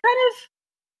know, it kind of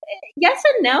yes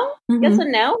and no. Mm-hmm. Yes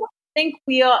and no.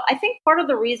 I think part of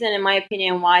the reason, in my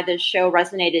opinion, why the show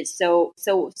resonated so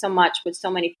much with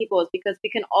so many people is because we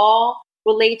can all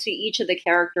relate to each of the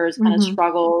characters' kind of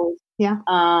struggles,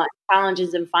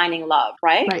 challenges in finding love,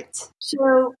 right? Right.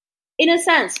 So, in a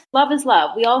sense, love is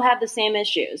love. We all have the same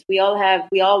issues. We all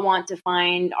want to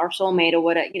find our soulmate, or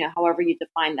whatever, however you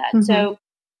define that. Mm-hmm. So,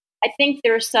 I think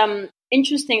there's some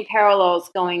interesting parallels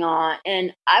going on,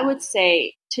 and I would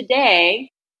say today,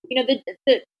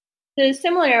 the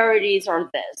similarities are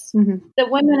this. Mm-hmm. The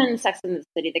women in Sex and the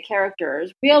City, the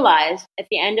characters, realize at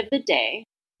the end of the day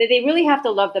that they really have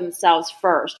to love themselves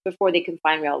first before they can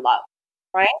find real love,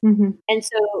 right? Mm-hmm. And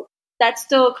so that's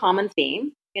still a common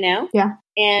theme, Yeah.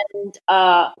 And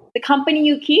the company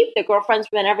you keep, the girlfriends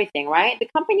and everything, right? The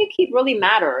company you keep really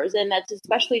matters, and that's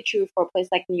especially true for a place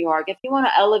like New York. If you want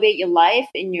to elevate your life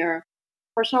in your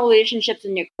personal relationships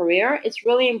in your career, it's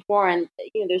really important.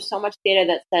 There's so much data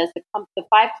that says the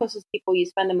 5 closest people you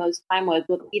spend the most time with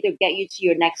will either get you to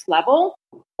your next level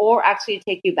or actually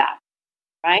take you back,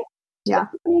 right? Yeah.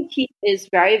 So keep is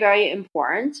very, very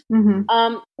important. Mm-hmm.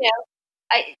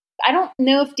 I don't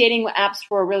know if dating apps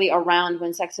were really around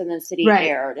when Sex and the City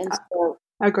aired, and so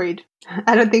agreed.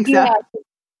 I don't think so.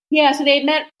 Yeah, so they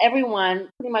met everyone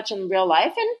pretty much in real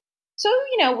life, and so,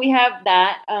 we have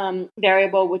that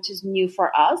variable, which is new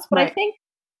for us. But I think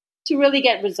to really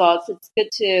get results, it's good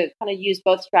to kind of use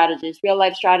both strategies, real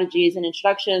life strategies and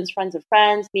introductions, friends of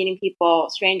friends, meeting people,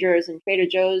 strangers in Trader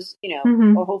Joe's,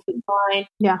 or Whole Foods Line,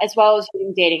 as well as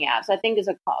using dating apps. I think there's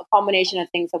a combination of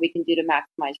things that we can do to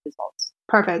maximize results.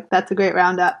 Perfect. That's a great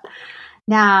roundup.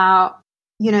 Now,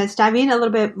 it's diving a little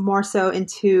bit more so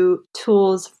into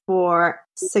tools for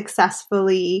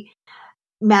successfully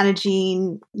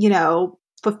managing,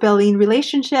 fulfilling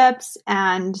relationships,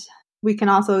 and we can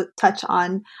also touch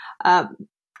on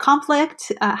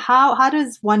conflict. How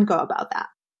does one go about that?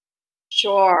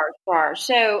 Sure.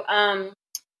 So,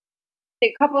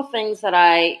 a couple of things that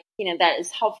that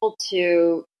is helpful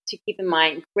to keep in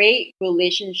mind. Great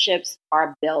relationships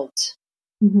are built.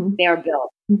 Mm-hmm. They are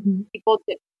built. Mm-hmm.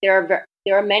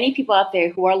 There are many people out there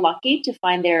who are lucky to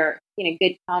find their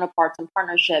good counterparts and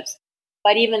partnerships.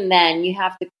 But even then, you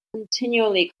have to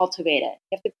continually cultivate it.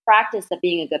 You have to practice at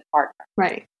being a good partner.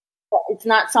 Right. It's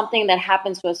not something that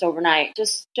happens to us overnight.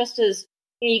 Just as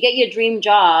you get your dream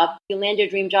job, you land your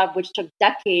dream job, which took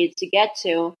decades to get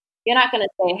to. You're not going to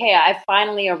say, hey, I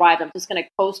finally arrived. I'm just going to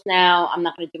coast now. I'm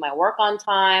not going to do my work on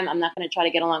time. I'm not going to try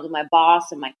to get along with my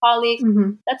boss and my colleagues.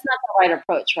 Mm-hmm. That's not the right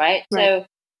approach, right? So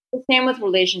the same with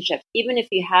relationships. Even if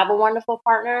you have a wonderful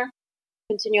partner,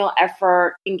 continual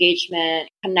effort, engagement,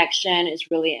 connection is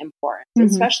really important,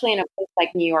 especially in a place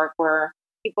like New York where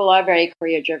people are very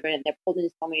career driven and they're pulled in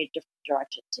so many different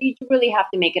directions. So you really have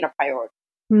to make it a priority.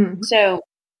 Mm-hmm. So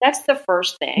that's the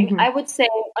first thing. Mm-hmm. I would say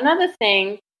another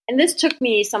thing, and this took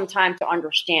me some time to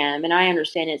understand, and I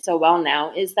understand it so well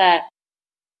now, is that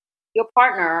your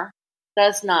partner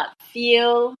does not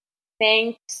feel,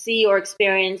 think, see, or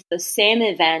experience the same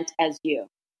event as you.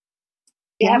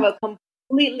 They have a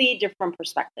completely different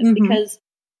perspective because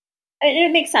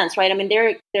it makes sense, right? I mean,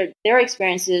 their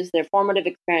experiences, their formative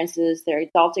experiences, their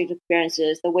adulthood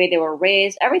experiences, the way they were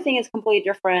raised, everything is completely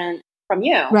different from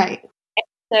you. Right. And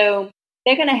so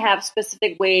they're going to have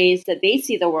specific ways that they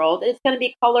see the world. It's going to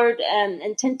be colored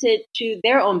and tinted to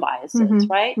their own biases,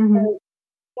 right? Mm-hmm.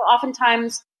 So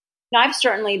oftentimes, I've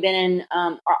certainly been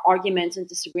in arguments and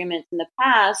disagreements in the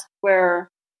past where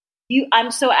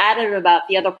I'm so adamant about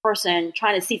the other person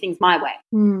trying to see things my way.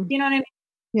 Mm. You know what I mean?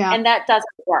 Yeah. And that doesn't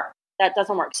work.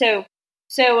 So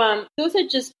those are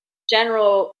just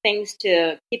general things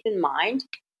to keep in mind.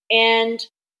 And,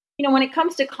 when it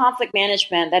comes to conflict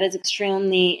management, that is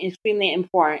extremely, extremely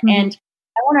important. Mm-hmm. And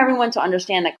I want everyone to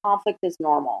understand that conflict is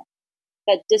normal,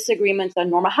 that disagreements are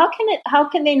normal. How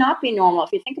can they not be normal?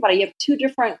 If you think about it, you have two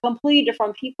completely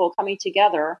different people coming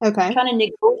together, trying to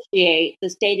negotiate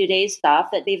this day-to-day stuff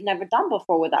that they've never done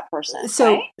before with that person.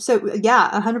 So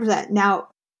yeah, 100%. Now,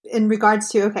 in regards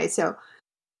to, so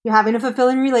you're having a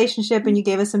fulfilling relationship and you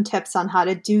gave us some tips on how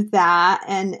to do that.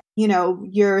 And,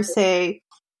 you're, say,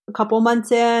 a couple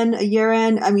months in, a year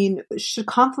in? I mean, should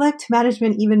conflict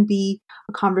management even be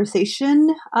a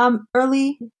conversation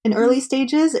early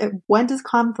stages? When does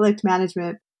conflict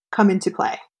management come into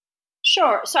play?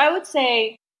 Sure. So I would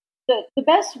say the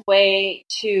best way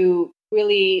to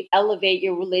really elevate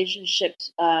your relationship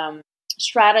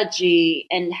strategy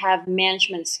and have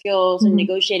management skills and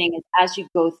negotiating is as you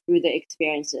go through the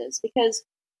experiences, because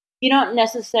you don't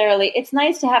necessarily, it's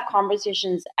nice to have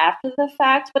conversations after the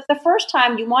fact, but the first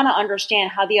time you want to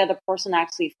understand how the other person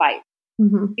actually fights.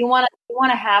 You want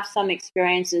to have some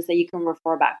experiences that you can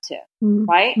refer back to,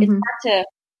 right?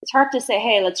 It's hard to say,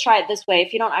 hey, let's try it this way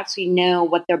if you don't actually know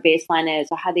what their baseline is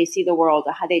or how they see the world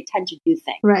or how they tend to do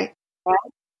things. Right.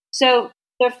 So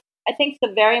I think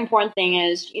the very important thing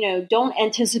is, don't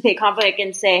anticipate conflict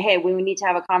and say, hey, we need to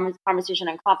have a conversation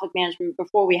on conflict management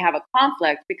before we have a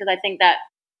conflict, because I think that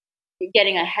you're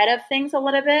getting ahead of things a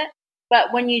little bit.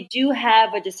 But when you do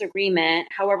have a disagreement,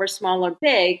 however small or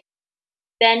big,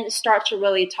 then start to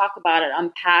really talk about it,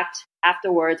 unpack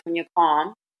afterwards when you're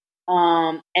calm,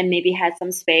 and maybe had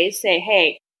some space. Say,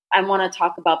 hey, I want to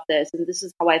talk about this, and this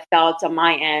is how I felt on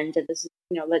my end, and this is,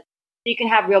 you can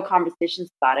have real conversations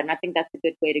about it. And I think that's a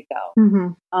good way to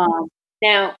go.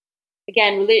 Now,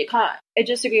 again,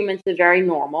 disagreements are very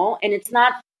normal, and it's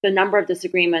not the number of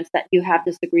disagreements that you have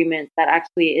disagreements that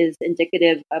actually is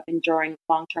indicative of enduring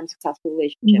long-term successful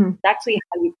relationships. It's actually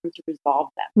how you come to resolve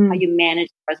them, how you manage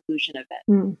the resolution of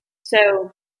it.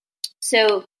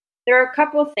 So there are a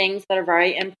couple of things that are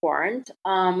very important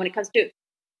when it comes to,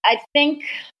 I think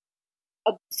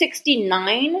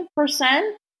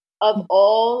 69% of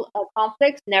all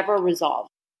conflicts never resolve.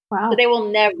 Wow. So they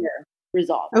will never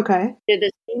resolve. Okay. They're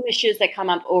the same issues that come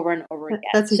up over and over again.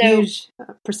 That's a huge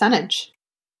percentage.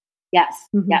 Yes.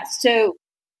 Yes. So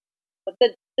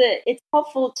it's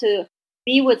helpful to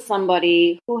be with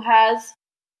somebody who has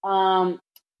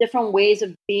different ways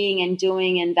of being and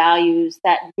doing and values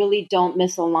that really don't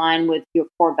misalign with your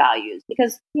core values,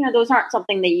 because, those aren't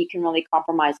something that you can really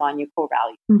compromise on, your core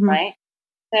values, right?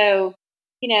 So,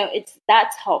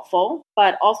 that's helpful,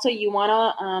 but also you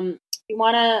want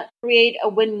to create a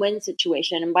win-win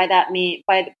situation. And by that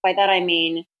I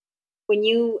mean, when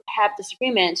you have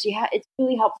disagreements, it's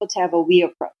really helpful to have a we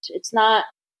approach. It's not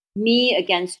me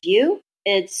against you.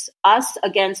 It's us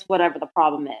against whatever the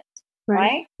problem is.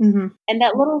 Right? And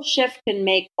that little shift can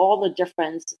make all the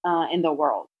difference in the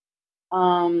world.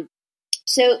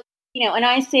 So, and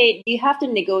I say you have to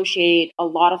negotiate a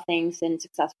lot of things in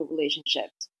successful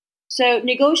relationships. So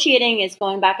negotiating is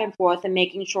going back and forth and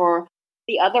making sure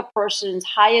the other person's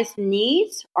highest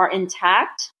needs are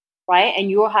intact, right? And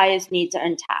your highest needs are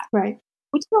intact. Right.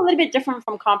 Which is a little bit different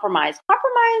from compromise.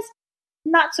 Compromise,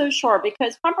 not so sure,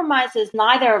 because compromise is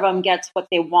neither of them gets what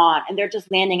they want, and they're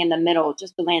just landing in the middle,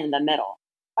 just to land in the middle,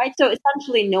 right? So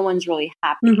essentially, no one's really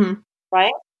happy,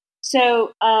 right?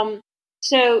 So,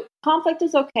 so conflict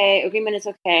is okay, agreement is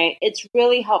okay. It's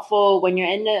really helpful when you're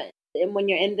in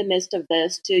the midst of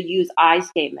this to use I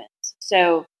statements.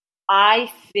 So,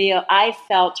 I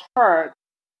felt hurt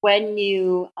when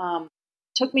you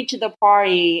took me to the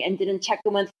party and didn't check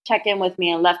in with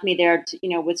me and left me there,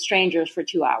 with strangers for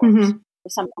 2 hours. Or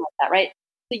something like that, right?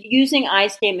 So using I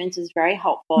statements is very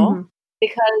helpful,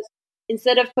 because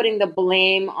instead of putting the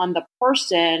blame on the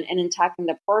person and attacking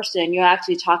the person, you're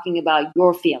actually talking about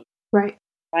your feelings. Right.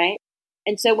 Right.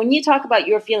 And so when you talk about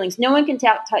your feelings, no one can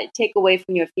take away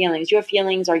from your feelings. Your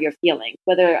feelings are your feelings.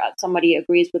 Whether somebody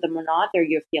agrees with them or not, they're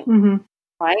your feelings.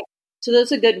 Right. So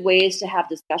those are good ways to have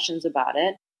discussions about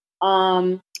it.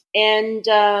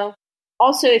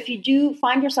 Also, if you do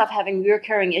find yourself having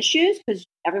recurring issues, because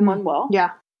everyone will,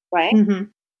 right? You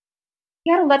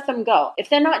got to let them go. If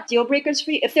they're not deal breakers for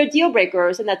you, if they're deal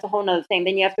breakers, and that's a whole other thing,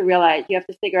 then you have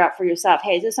to figure out for yourself,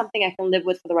 hey, is this something I can live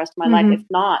with for the rest of my life? If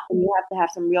not, then you have to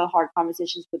have some real hard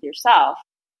conversations with yourself,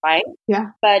 right?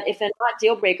 Yeah. But if they're not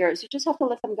deal breakers, you just have to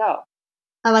let them go.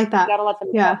 I like that. You got to let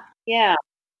them go. Yeah.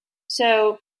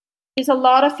 So there's a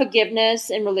lot of forgiveness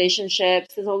in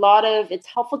relationships. It's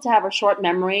helpful to have a short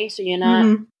memory. So you're not,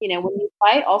 when you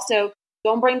fight, also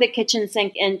don't bring the kitchen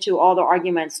sink into all the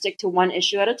arguments. Stick to one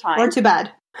issue at a time. Or to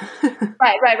bed.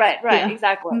 Right. Yeah.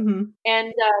 Exactly.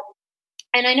 And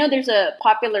I know there's a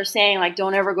popular saying, like,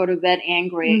 don't ever go to bed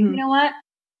angry. You know what?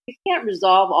 You can't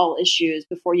resolve all issues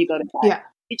before you go to bed. Yeah.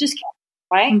 You just can't,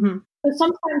 right? So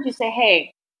sometimes you say,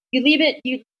 hey, you leave it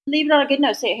on a good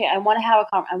note. Say, hey, I want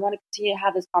to continue to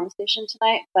have this conversation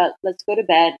tonight, but let's go to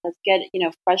bed. Let's get,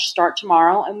 fresh start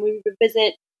tomorrow, and we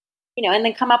revisit and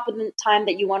then come up with a time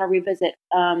that you want to revisit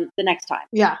the next time.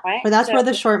 Yeah. Right. But that's where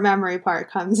the short memory part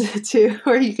comes to,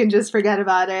 where you can just forget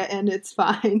about it and it's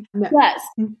fine. No. Yes.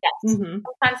 Sometimes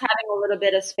having a little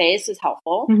bit of space is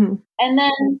helpful. And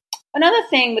then another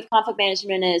thing with conflict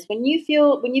management is when you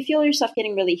feel yourself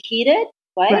getting really heated,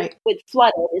 right? With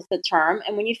flooded is the term.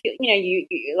 And when you feel,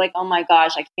 you're like, oh my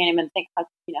gosh, I can't even think how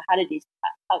did he,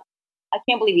 I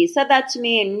can't believe he said that to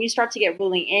me. And when you start to get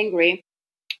really angry,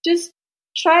 just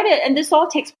try to, and this all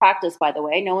takes practice, by the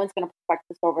way. No one's going to perfect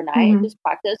this overnight. Just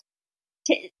practice.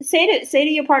 Say to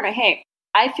your partner, hey,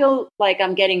 I feel like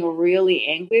I'm getting really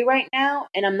angry right now,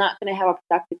 and I'm not going to have a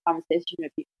productive conversation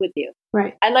with you.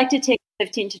 Right. I'd like to take a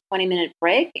 15 to 20-minute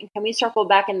break, and can we circle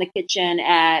back in the kitchen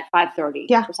at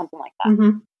 5:30 or something like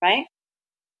that? Right?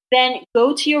 Then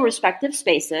go to your respective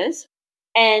spaces,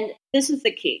 and this is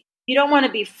the key. You don't want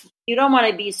to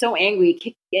be so angry.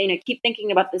 Keep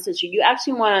thinking about this issue. You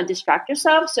actually want to distract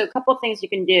yourself. So a couple of things you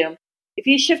can do. If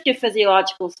you shift your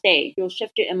physiological state, you'll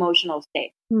shift your emotional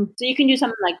state. So you can do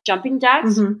something like jumping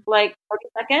jacks, like 30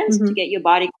 seconds to get your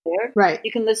body cleared. Right.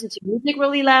 You can listen to music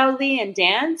really loudly and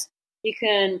dance. You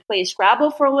can play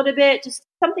Scrabble for a little bit, just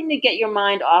something to get your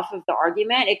mind off of the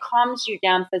argument. It calms you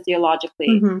down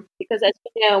physiologically because, as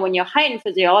you know, when you're heightened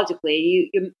physiologically,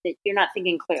 you're not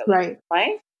thinking clearly.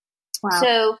 Right? Wow.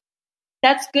 So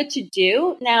that's good to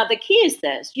do. Now, the key is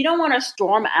this. You don't want to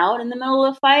storm out in the middle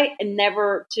of a fight and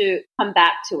never to come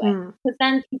back to it. Because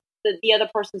then the other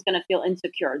person's going to feel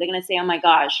insecure. They're going to say, oh my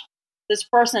gosh, this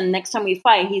person, next time we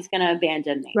fight, he's going to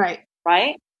abandon me.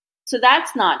 Right? So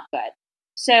that's not good.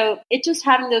 So it's just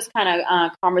having those kind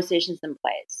of conversations in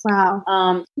place.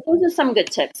 Wow. Those are some good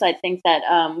tips, I think,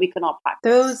 that we can all practice.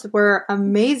 Those were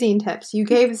amazing tips. You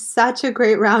gave such a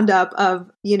great roundup of,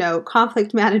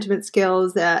 conflict management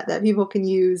skills that people can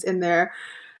use in their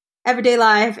everyday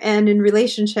life and in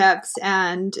relationships.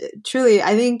 And truly,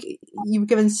 I think you've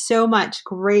given so much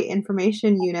great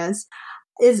information, Eunice.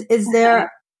 Is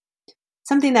there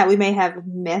something that we may have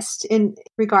missed in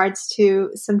regards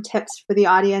to some tips for the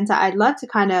audience? I'd love to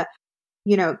kind of,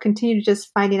 continue just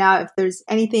finding out if there's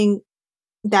anything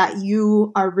that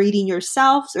you are reading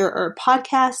yourselves or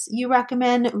podcasts you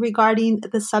recommend regarding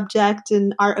the subject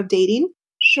and art of dating.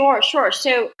 Sure.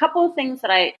 So a couple of things that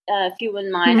if you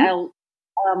wouldn't mind, I'll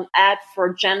add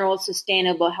for general,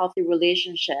 sustainable, healthy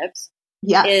relationships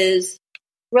is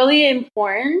really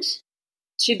important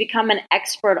to become an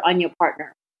expert on your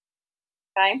partner.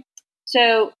 Okay.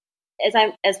 So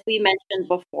as we mentioned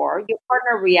before, your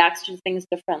partner reacts to things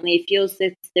differently, feels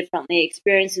things differently,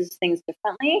 experiences things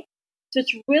differently. So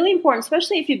it's really important,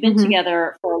 especially if you've been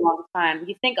together for a long time.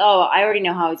 You think, oh, I already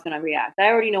know how he's going to react. I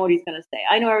already know what he's going to say.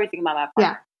 I know everything about my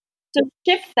partner. So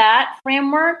shift that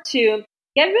framework to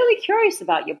get really curious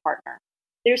about your partner.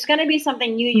 There's going to be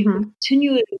something new you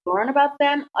continually learn about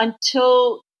them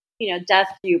until,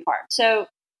 death do you part. So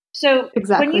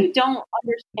when you don't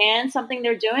understand something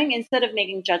they're doing, instead of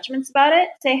making judgments about it,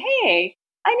 say, hey,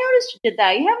 I noticed you did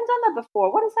that. You haven't done that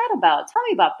before. What is that about? Tell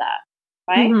me about that.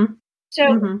 Right? So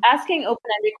asking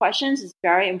open-ended questions is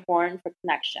very important for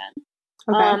connection.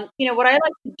 Okay. What I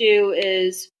like to do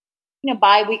is,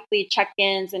 bi-weekly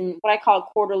check-ins and what I call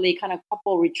quarterly kind of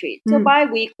couple retreats. So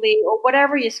bi-weekly or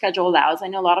whatever your schedule allows. I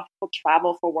know a lot of people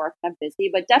travel for work and are busy,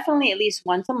 but definitely at least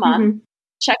once a month,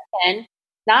 check in.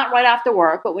 Not right after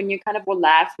work, but when you're kind of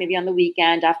relaxed, maybe on the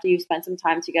weekend after you've spent some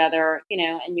time together,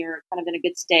 and you're kind of in a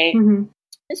good state.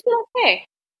 Just be like, hey,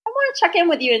 I want to check in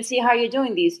with you and see how you're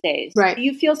doing these days. Right. Do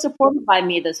you feel supported by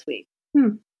me this week?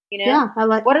 Yeah, I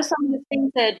like. What are some of the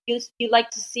things that you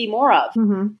like to see more of?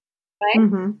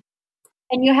 Right.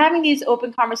 And you're having these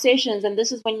open conversations, and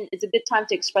this is when it's a good time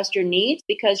to express your needs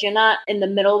because you're not in the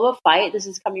middle of a fight. This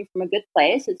is coming from a good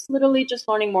place. It's literally just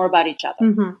learning more about each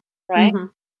other. Right.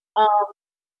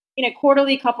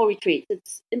 Quarterly couple retreats.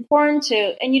 It's important to,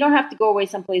 and you don't have to go away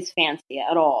someplace fancy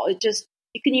at all.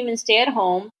 You can even stay at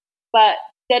home, but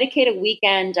dedicate a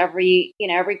weekend every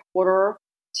quarter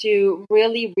to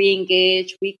really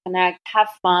re-engage, reconnect, have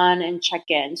fun, and check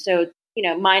in. So,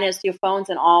 minus your phones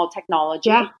and all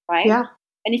technology, right? Yeah.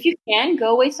 And if you can,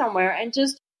 go away somewhere and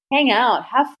just hang out,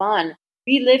 have fun.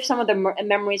 Relive some of the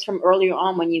memories from earlier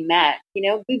on when you met,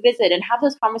 revisit and have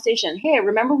those conversations. Hey,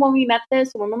 remember when we met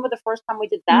this? Remember the first time we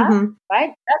did that? Right?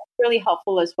 That's really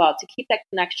helpful as well to keep that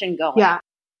connection going. Yeah.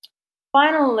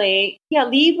 Finally,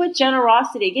 lead with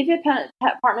generosity. Give your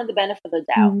partner the benefit of the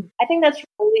doubt. I think that's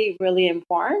really, really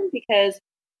important because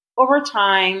over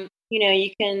time,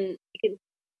 you can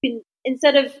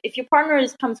instead of, if your partner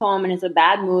comes home and is in a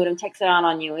bad mood and takes it out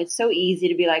on you, it's so easy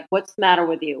to be like, what's the matter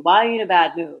with you? Why are you in a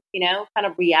bad mood? Kind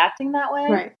of reacting that way.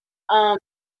 Right.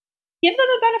 give them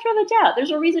a benefit of the doubt.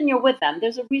 There's a reason you're with them.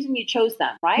 There's a reason you chose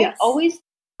them, right? Yes. Always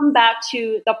come back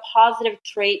to the positive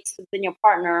traits within your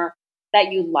partner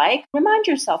that you like. Remind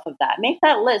yourself of that. Make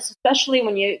that list, especially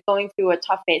when you're going through a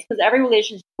tough phase, because every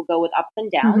relationship will go with ups and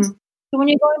downs. Mm-hmm. So when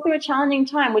you're going through a challenging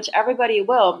time, which everybody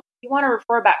will, you want to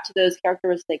refer back to those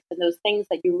characteristics and those things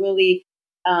that you really,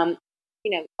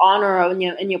 honor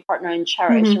in your partner and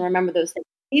cherish, mm-hmm. and remember those things.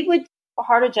 Be with a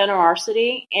heart of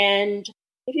generosity and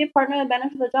give your partner the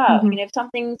benefit of the doubt. Mm-hmm. If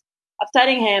something's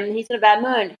upsetting him and he's in a bad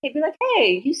mood, hey, be like,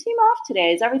 hey, you seem off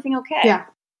today. Is everything okay? Yeah.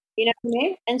 You know what I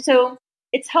mean? And so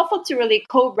it's helpful to really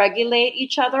co-regulate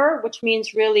each other, which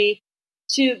means really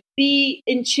to be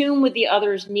in tune with the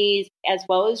other's needs as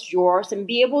well as yours and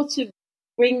be able to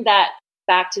bring that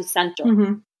back to center,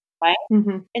 mm-hmm. right?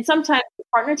 Mm-hmm. And sometimes the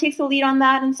partner takes the lead on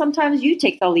that, and sometimes you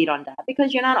take the lead on that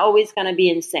because you're not always going to be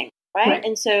in sync, right?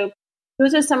 And so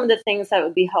those are some of the things that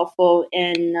would be helpful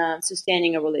in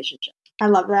sustaining a relationship. I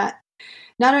love that.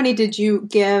 Not only did you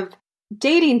give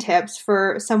dating tips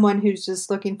for someone who's just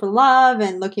looking for love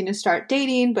and looking to start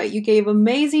dating, but you gave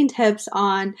amazing tips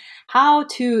on how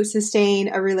to sustain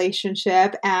a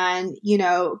relationship and,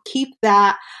 keep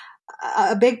that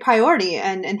a big priority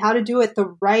and how to do it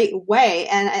the right way.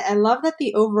 And I love that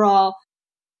the overall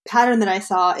pattern that I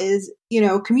saw is,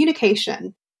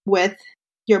 communication with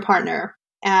your partner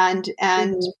and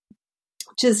mm-hmm.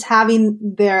 just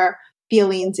having their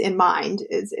feelings in mind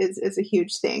is a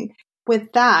huge thing.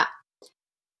 With that,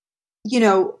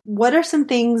 what are some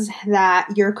things that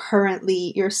you're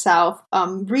currently yourself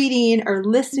reading or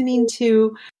listening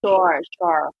to? Sure.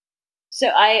 So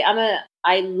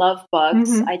I love books.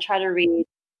 Mm-hmm. I try to read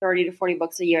 30 to 40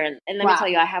 books a year. And let me tell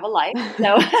you, I have a life.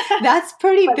 So that's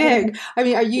pretty big. I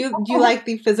mean, do you like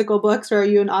the physical books or are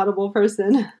you an Audible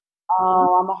person?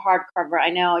 Oh, I'm a hardcover. I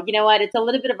know. You know what? It's a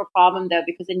little bit of a problem though,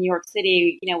 because in New York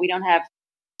City, we don't have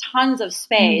tons of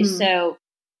space. Mm-hmm. So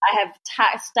I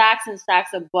have stacks and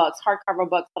stacks of books, hardcover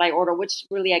books that I order, which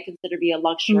really I consider to be a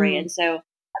luxury. Mm-hmm. And so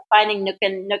I'm finding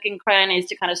nook and crannies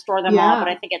to kind of store them all. But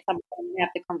I think at some point you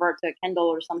have to convert to a Kindle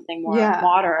or something more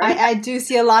modern. I do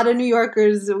see a lot of New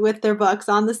Yorkers with their books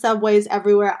on the subways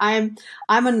everywhere. I'm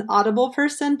an Audible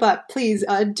person, but please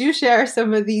do share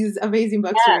some of these amazing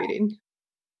books you're reading.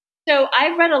 So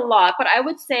I've read a lot, but I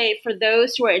would say for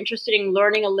those who are interested in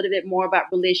learning a little bit more about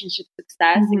relationship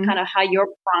success mm-hmm. and kind of how you're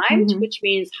primed, mm-hmm. which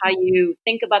means how you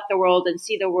think about the world and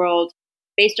see the world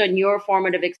based on your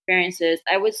formative experiences,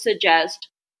 I would suggest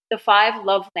The 5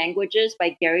 Love Languages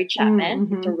by Gary Chapman.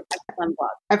 Mm-hmm. It's an excellent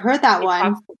book. I've heard that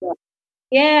one.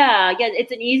 Yeah,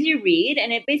 it's an easy read,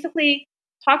 and it basically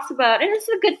talks about, and it's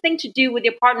a good thing to do with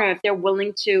your partner if they're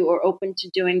willing to or open to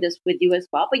doing this with you as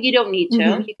well, but you don't need to.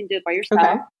 Mm-hmm. You can do it by yourself.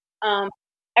 Okay.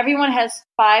 Everyone has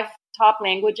 5 top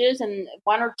languages and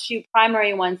 1 or 2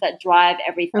 primary ones that drive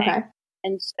everything. Okay.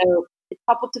 And so it's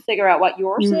helpful to figure out what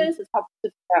yours mm-hmm. is. It's helpful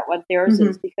to figure out what theirs mm-hmm.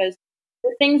 is, because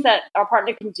the things that our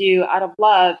partner can do out of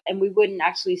love, and we wouldn't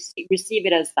actually receive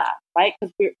it as that, right?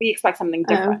 Because we expect something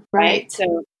different, right?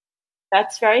 So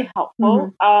that's very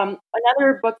helpful. Mm-hmm.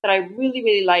 Another book that I really,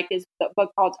 really like is the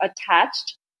book called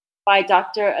Attached by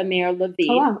Dr. Amir Levine.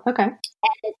 Oh, wow. Okay.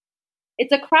 And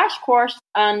it's a crash course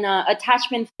on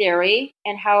attachment theory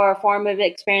and how our formative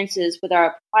experiences with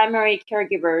our primary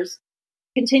caregivers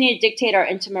continue to dictate our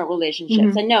intimate relationships.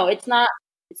 Mm-hmm. And no, it's not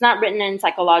written in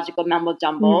psychological mumbo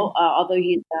jumbo, mm-hmm. Although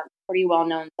he's a pretty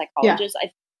well-known psychologist. Yeah.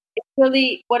 It's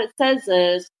really, what it says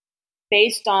is,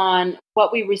 based on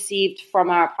what we received from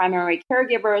our primary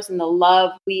caregivers and the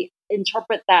love, we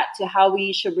interpret that to how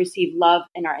we should receive love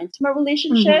in our intimate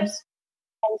relationships. Mm-hmm.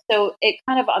 And so it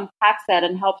kind of unpacks that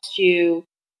and helps you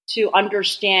to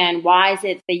understand why is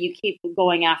it that you keep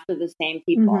going after the same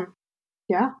people. Mm-hmm.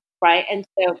 Yeah. Right. And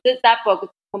so that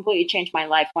book completely changed my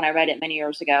life when I read it many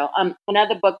years ago.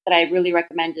 Another book that I really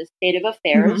recommend is State of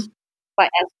Affairs mm-hmm. by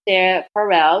Esther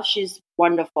Perel. She's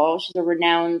wonderful. She's a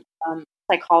renowned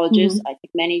psychologist. Mm-hmm. I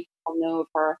think many people know of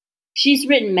her. She's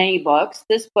written many books.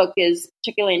 This book is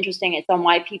particularly interesting. It's on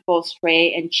why people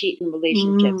stray and cheat in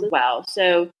relationships mm-hmm. as well.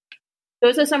 So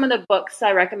those are some of the books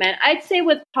I recommend. I'd say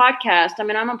with podcasts, I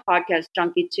mean, I'm a podcast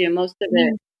junkie too. Most of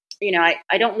it,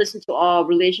 I don't listen to all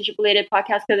relationship related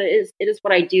podcasts because it is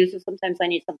what I do. So sometimes I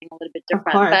need something a little bit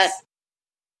different. But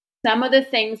some of the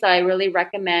things I really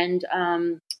recommend,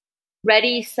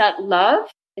 Ready, Set,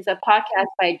 Love is a podcast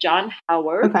by John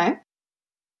Howard. Okay.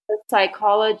 A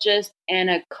psychologist and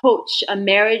a coach, a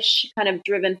marriage kind of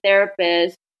driven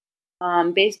therapist,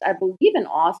 based, I believe, in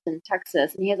Austin,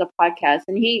 Texas. And he has a podcast,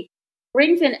 and he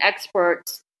brings in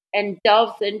experts and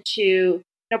delves into,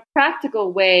 in a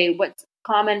practical way,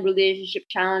 common relationship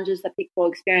challenges that people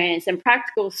experience and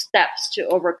practical steps to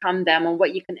overcome them and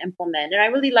what you can implement. And I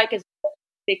really like his book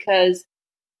because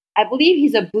I believe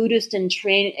he's a Buddhist and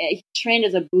trained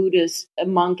as a Buddhist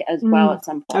monk as well at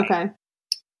some point. Okay.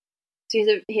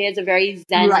 So he has a very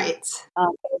Zen way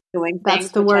of doing things.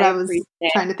 That's the word I was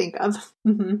trying to think of.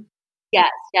 Mm-hmm.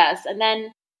 Yes. And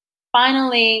then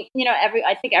finally,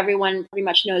 I think everyone pretty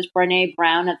much knows Brené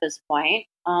Brown at this point.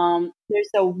 There's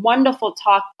a wonderful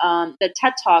talk, the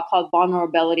TED Talk called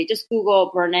Vulnerability. Just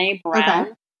Google Brené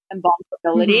Brown and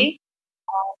vulnerability.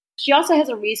 Mm-hmm. She also has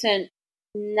a recent,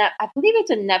 I believe it's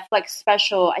a Netflix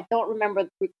special. I don't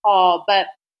recall, but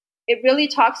it really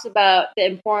talks about the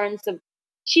importance of,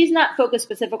 she's not focused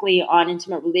specifically on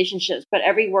intimate relationships, but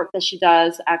every work that she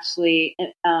does actually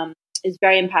is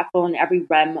very impactful in every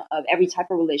realm of every type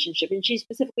of relationship. And she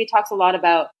specifically talks a lot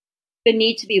about the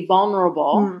need to be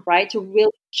vulnerable, right? To really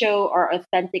show our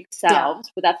authentic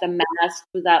selves without the mask,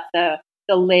 without the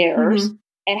layers,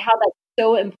 and how that's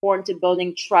so important to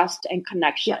building trust and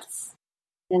connection. Yes.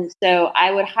 And so I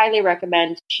would highly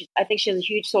recommend, I think she has a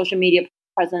huge social media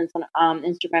presence on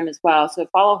Instagram as well. So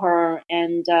follow her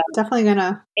and definitely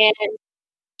gonna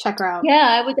check her out.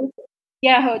 Yeah, I would.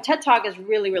 Yeah, her TED Talk is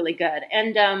really, really good.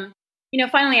 And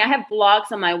finally, I have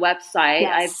blogs on my website.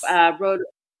 Yes. I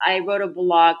wrote a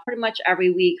blog pretty much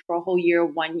every week for a whole year,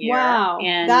 1 year. Wow,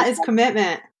 and that is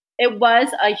commitment. It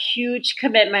was a huge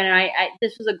commitment, and I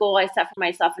this was a goal I set for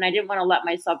myself, and I didn't want to let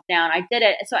myself down. I did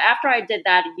it. So after I did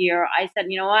that year, I said,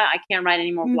 you know what, I can't write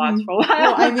any more blogs for a while.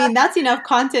 Well, I mean, that's enough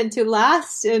content to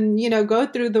last and, go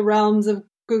through the realms of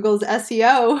Google's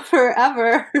SEO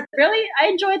forever. Really? I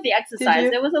enjoyed the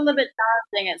exercise. It was a little bit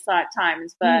challenging at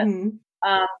times, but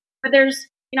there's,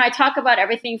 I talk about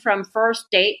everything from first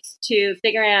dates to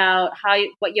figuring out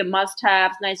what your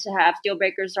must-haves, nice-to-haves, deal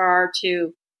breakers are,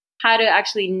 to how to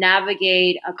actually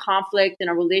navigate a conflict in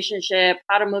a relationship,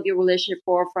 how to move your relationship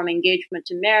forward from engagement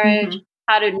to marriage,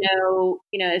 how to know,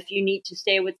 if you need to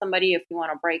stay with somebody, if you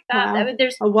want to break that. Wow. I mean,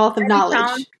 there's a wealth of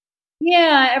knowledge.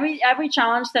 Every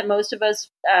challenge that most of us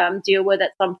deal with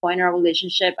at some point in our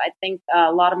relationship, I think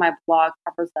a lot of my blog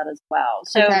covers that as well.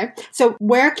 So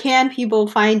where can people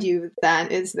find you then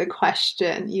is the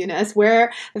question, Eunice.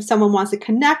 Where, if someone wants to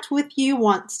connect with you,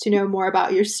 wants to know more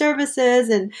about your services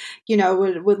and,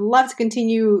 would love to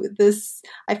continue this,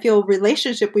 I feel,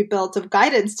 relationship we built of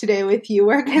guidance today with you,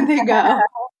 where can they go?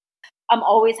 I'm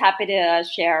always happy to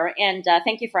share. And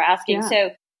thank you for asking. Yeah. So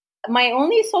my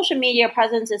only social media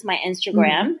presence is my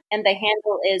Instagram, and the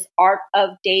handle is Art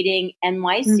of Dating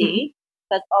NYC.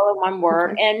 That's all in one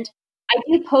word. Okay. And I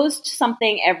do post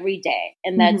something every day,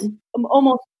 and that's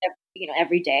almost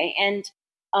every day. And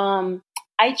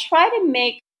I try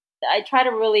to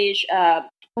really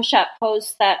push out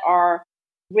posts that are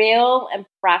real and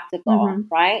practical,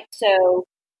 right? So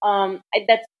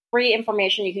that's free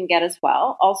information you can get as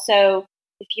well. Also,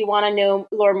 if you want to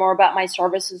learn more about my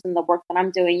services and the work that I'm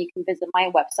doing, you can visit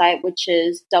my website, which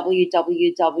is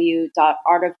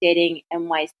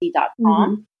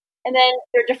www.artofdatingnyc.com. And then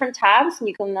there are different tabs, and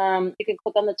you can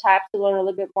click on the tab to learn a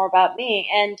little bit more about me.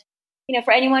 And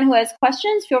for anyone who has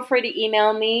questions, feel free to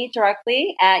email me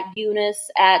directly at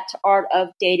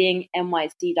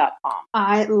eunice@artofdatingnyc.com.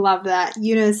 I love that.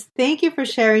 Eunice, thank you for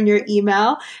sharing your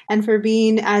email and for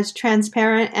being as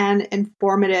transparent and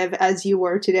informative as you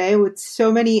were today with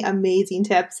so many amazing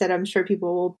tips that I'm sure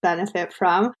people will benefit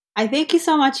from. I thank you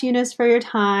so much, Eunice, for your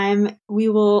time. We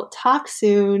will talk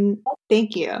soon.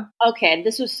 Thank you. Okay,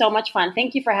 this was so much fun.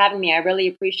 Thank you for having me. I really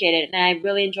appreciate it, and I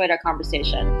really enjoyed our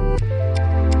conversation.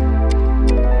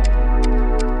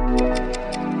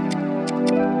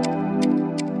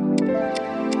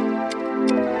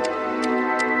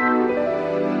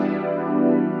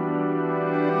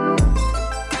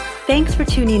 Thanks for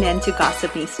tuning in to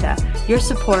Gossipnista. Your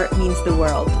support means the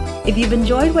world. If you've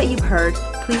enjoyed what you've heard,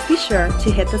 please be sure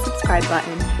to hit the subscribe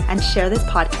button and share this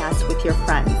podcast with your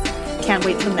friends. Can't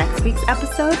wait till next week's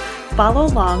episode? Follow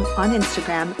along on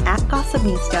Instagram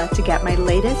 @Gossipnista to get my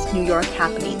latest New York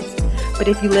happenings. But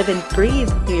if you live and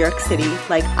breathe New York City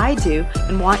like I do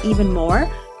and want even more,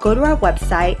 go to our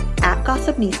website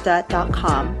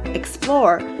 @gossipnista.com,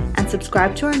 explore, and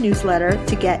subscribe to our newsletter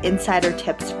to get insider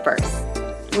tips first.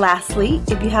 Lastly,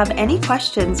 if you have any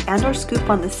questions and or scoop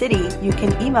on the city, you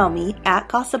can email me at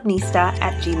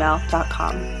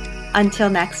gossipnista@gmail.com. Until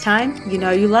next time, you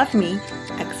know you love me.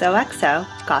 XOXO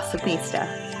Gossipnista.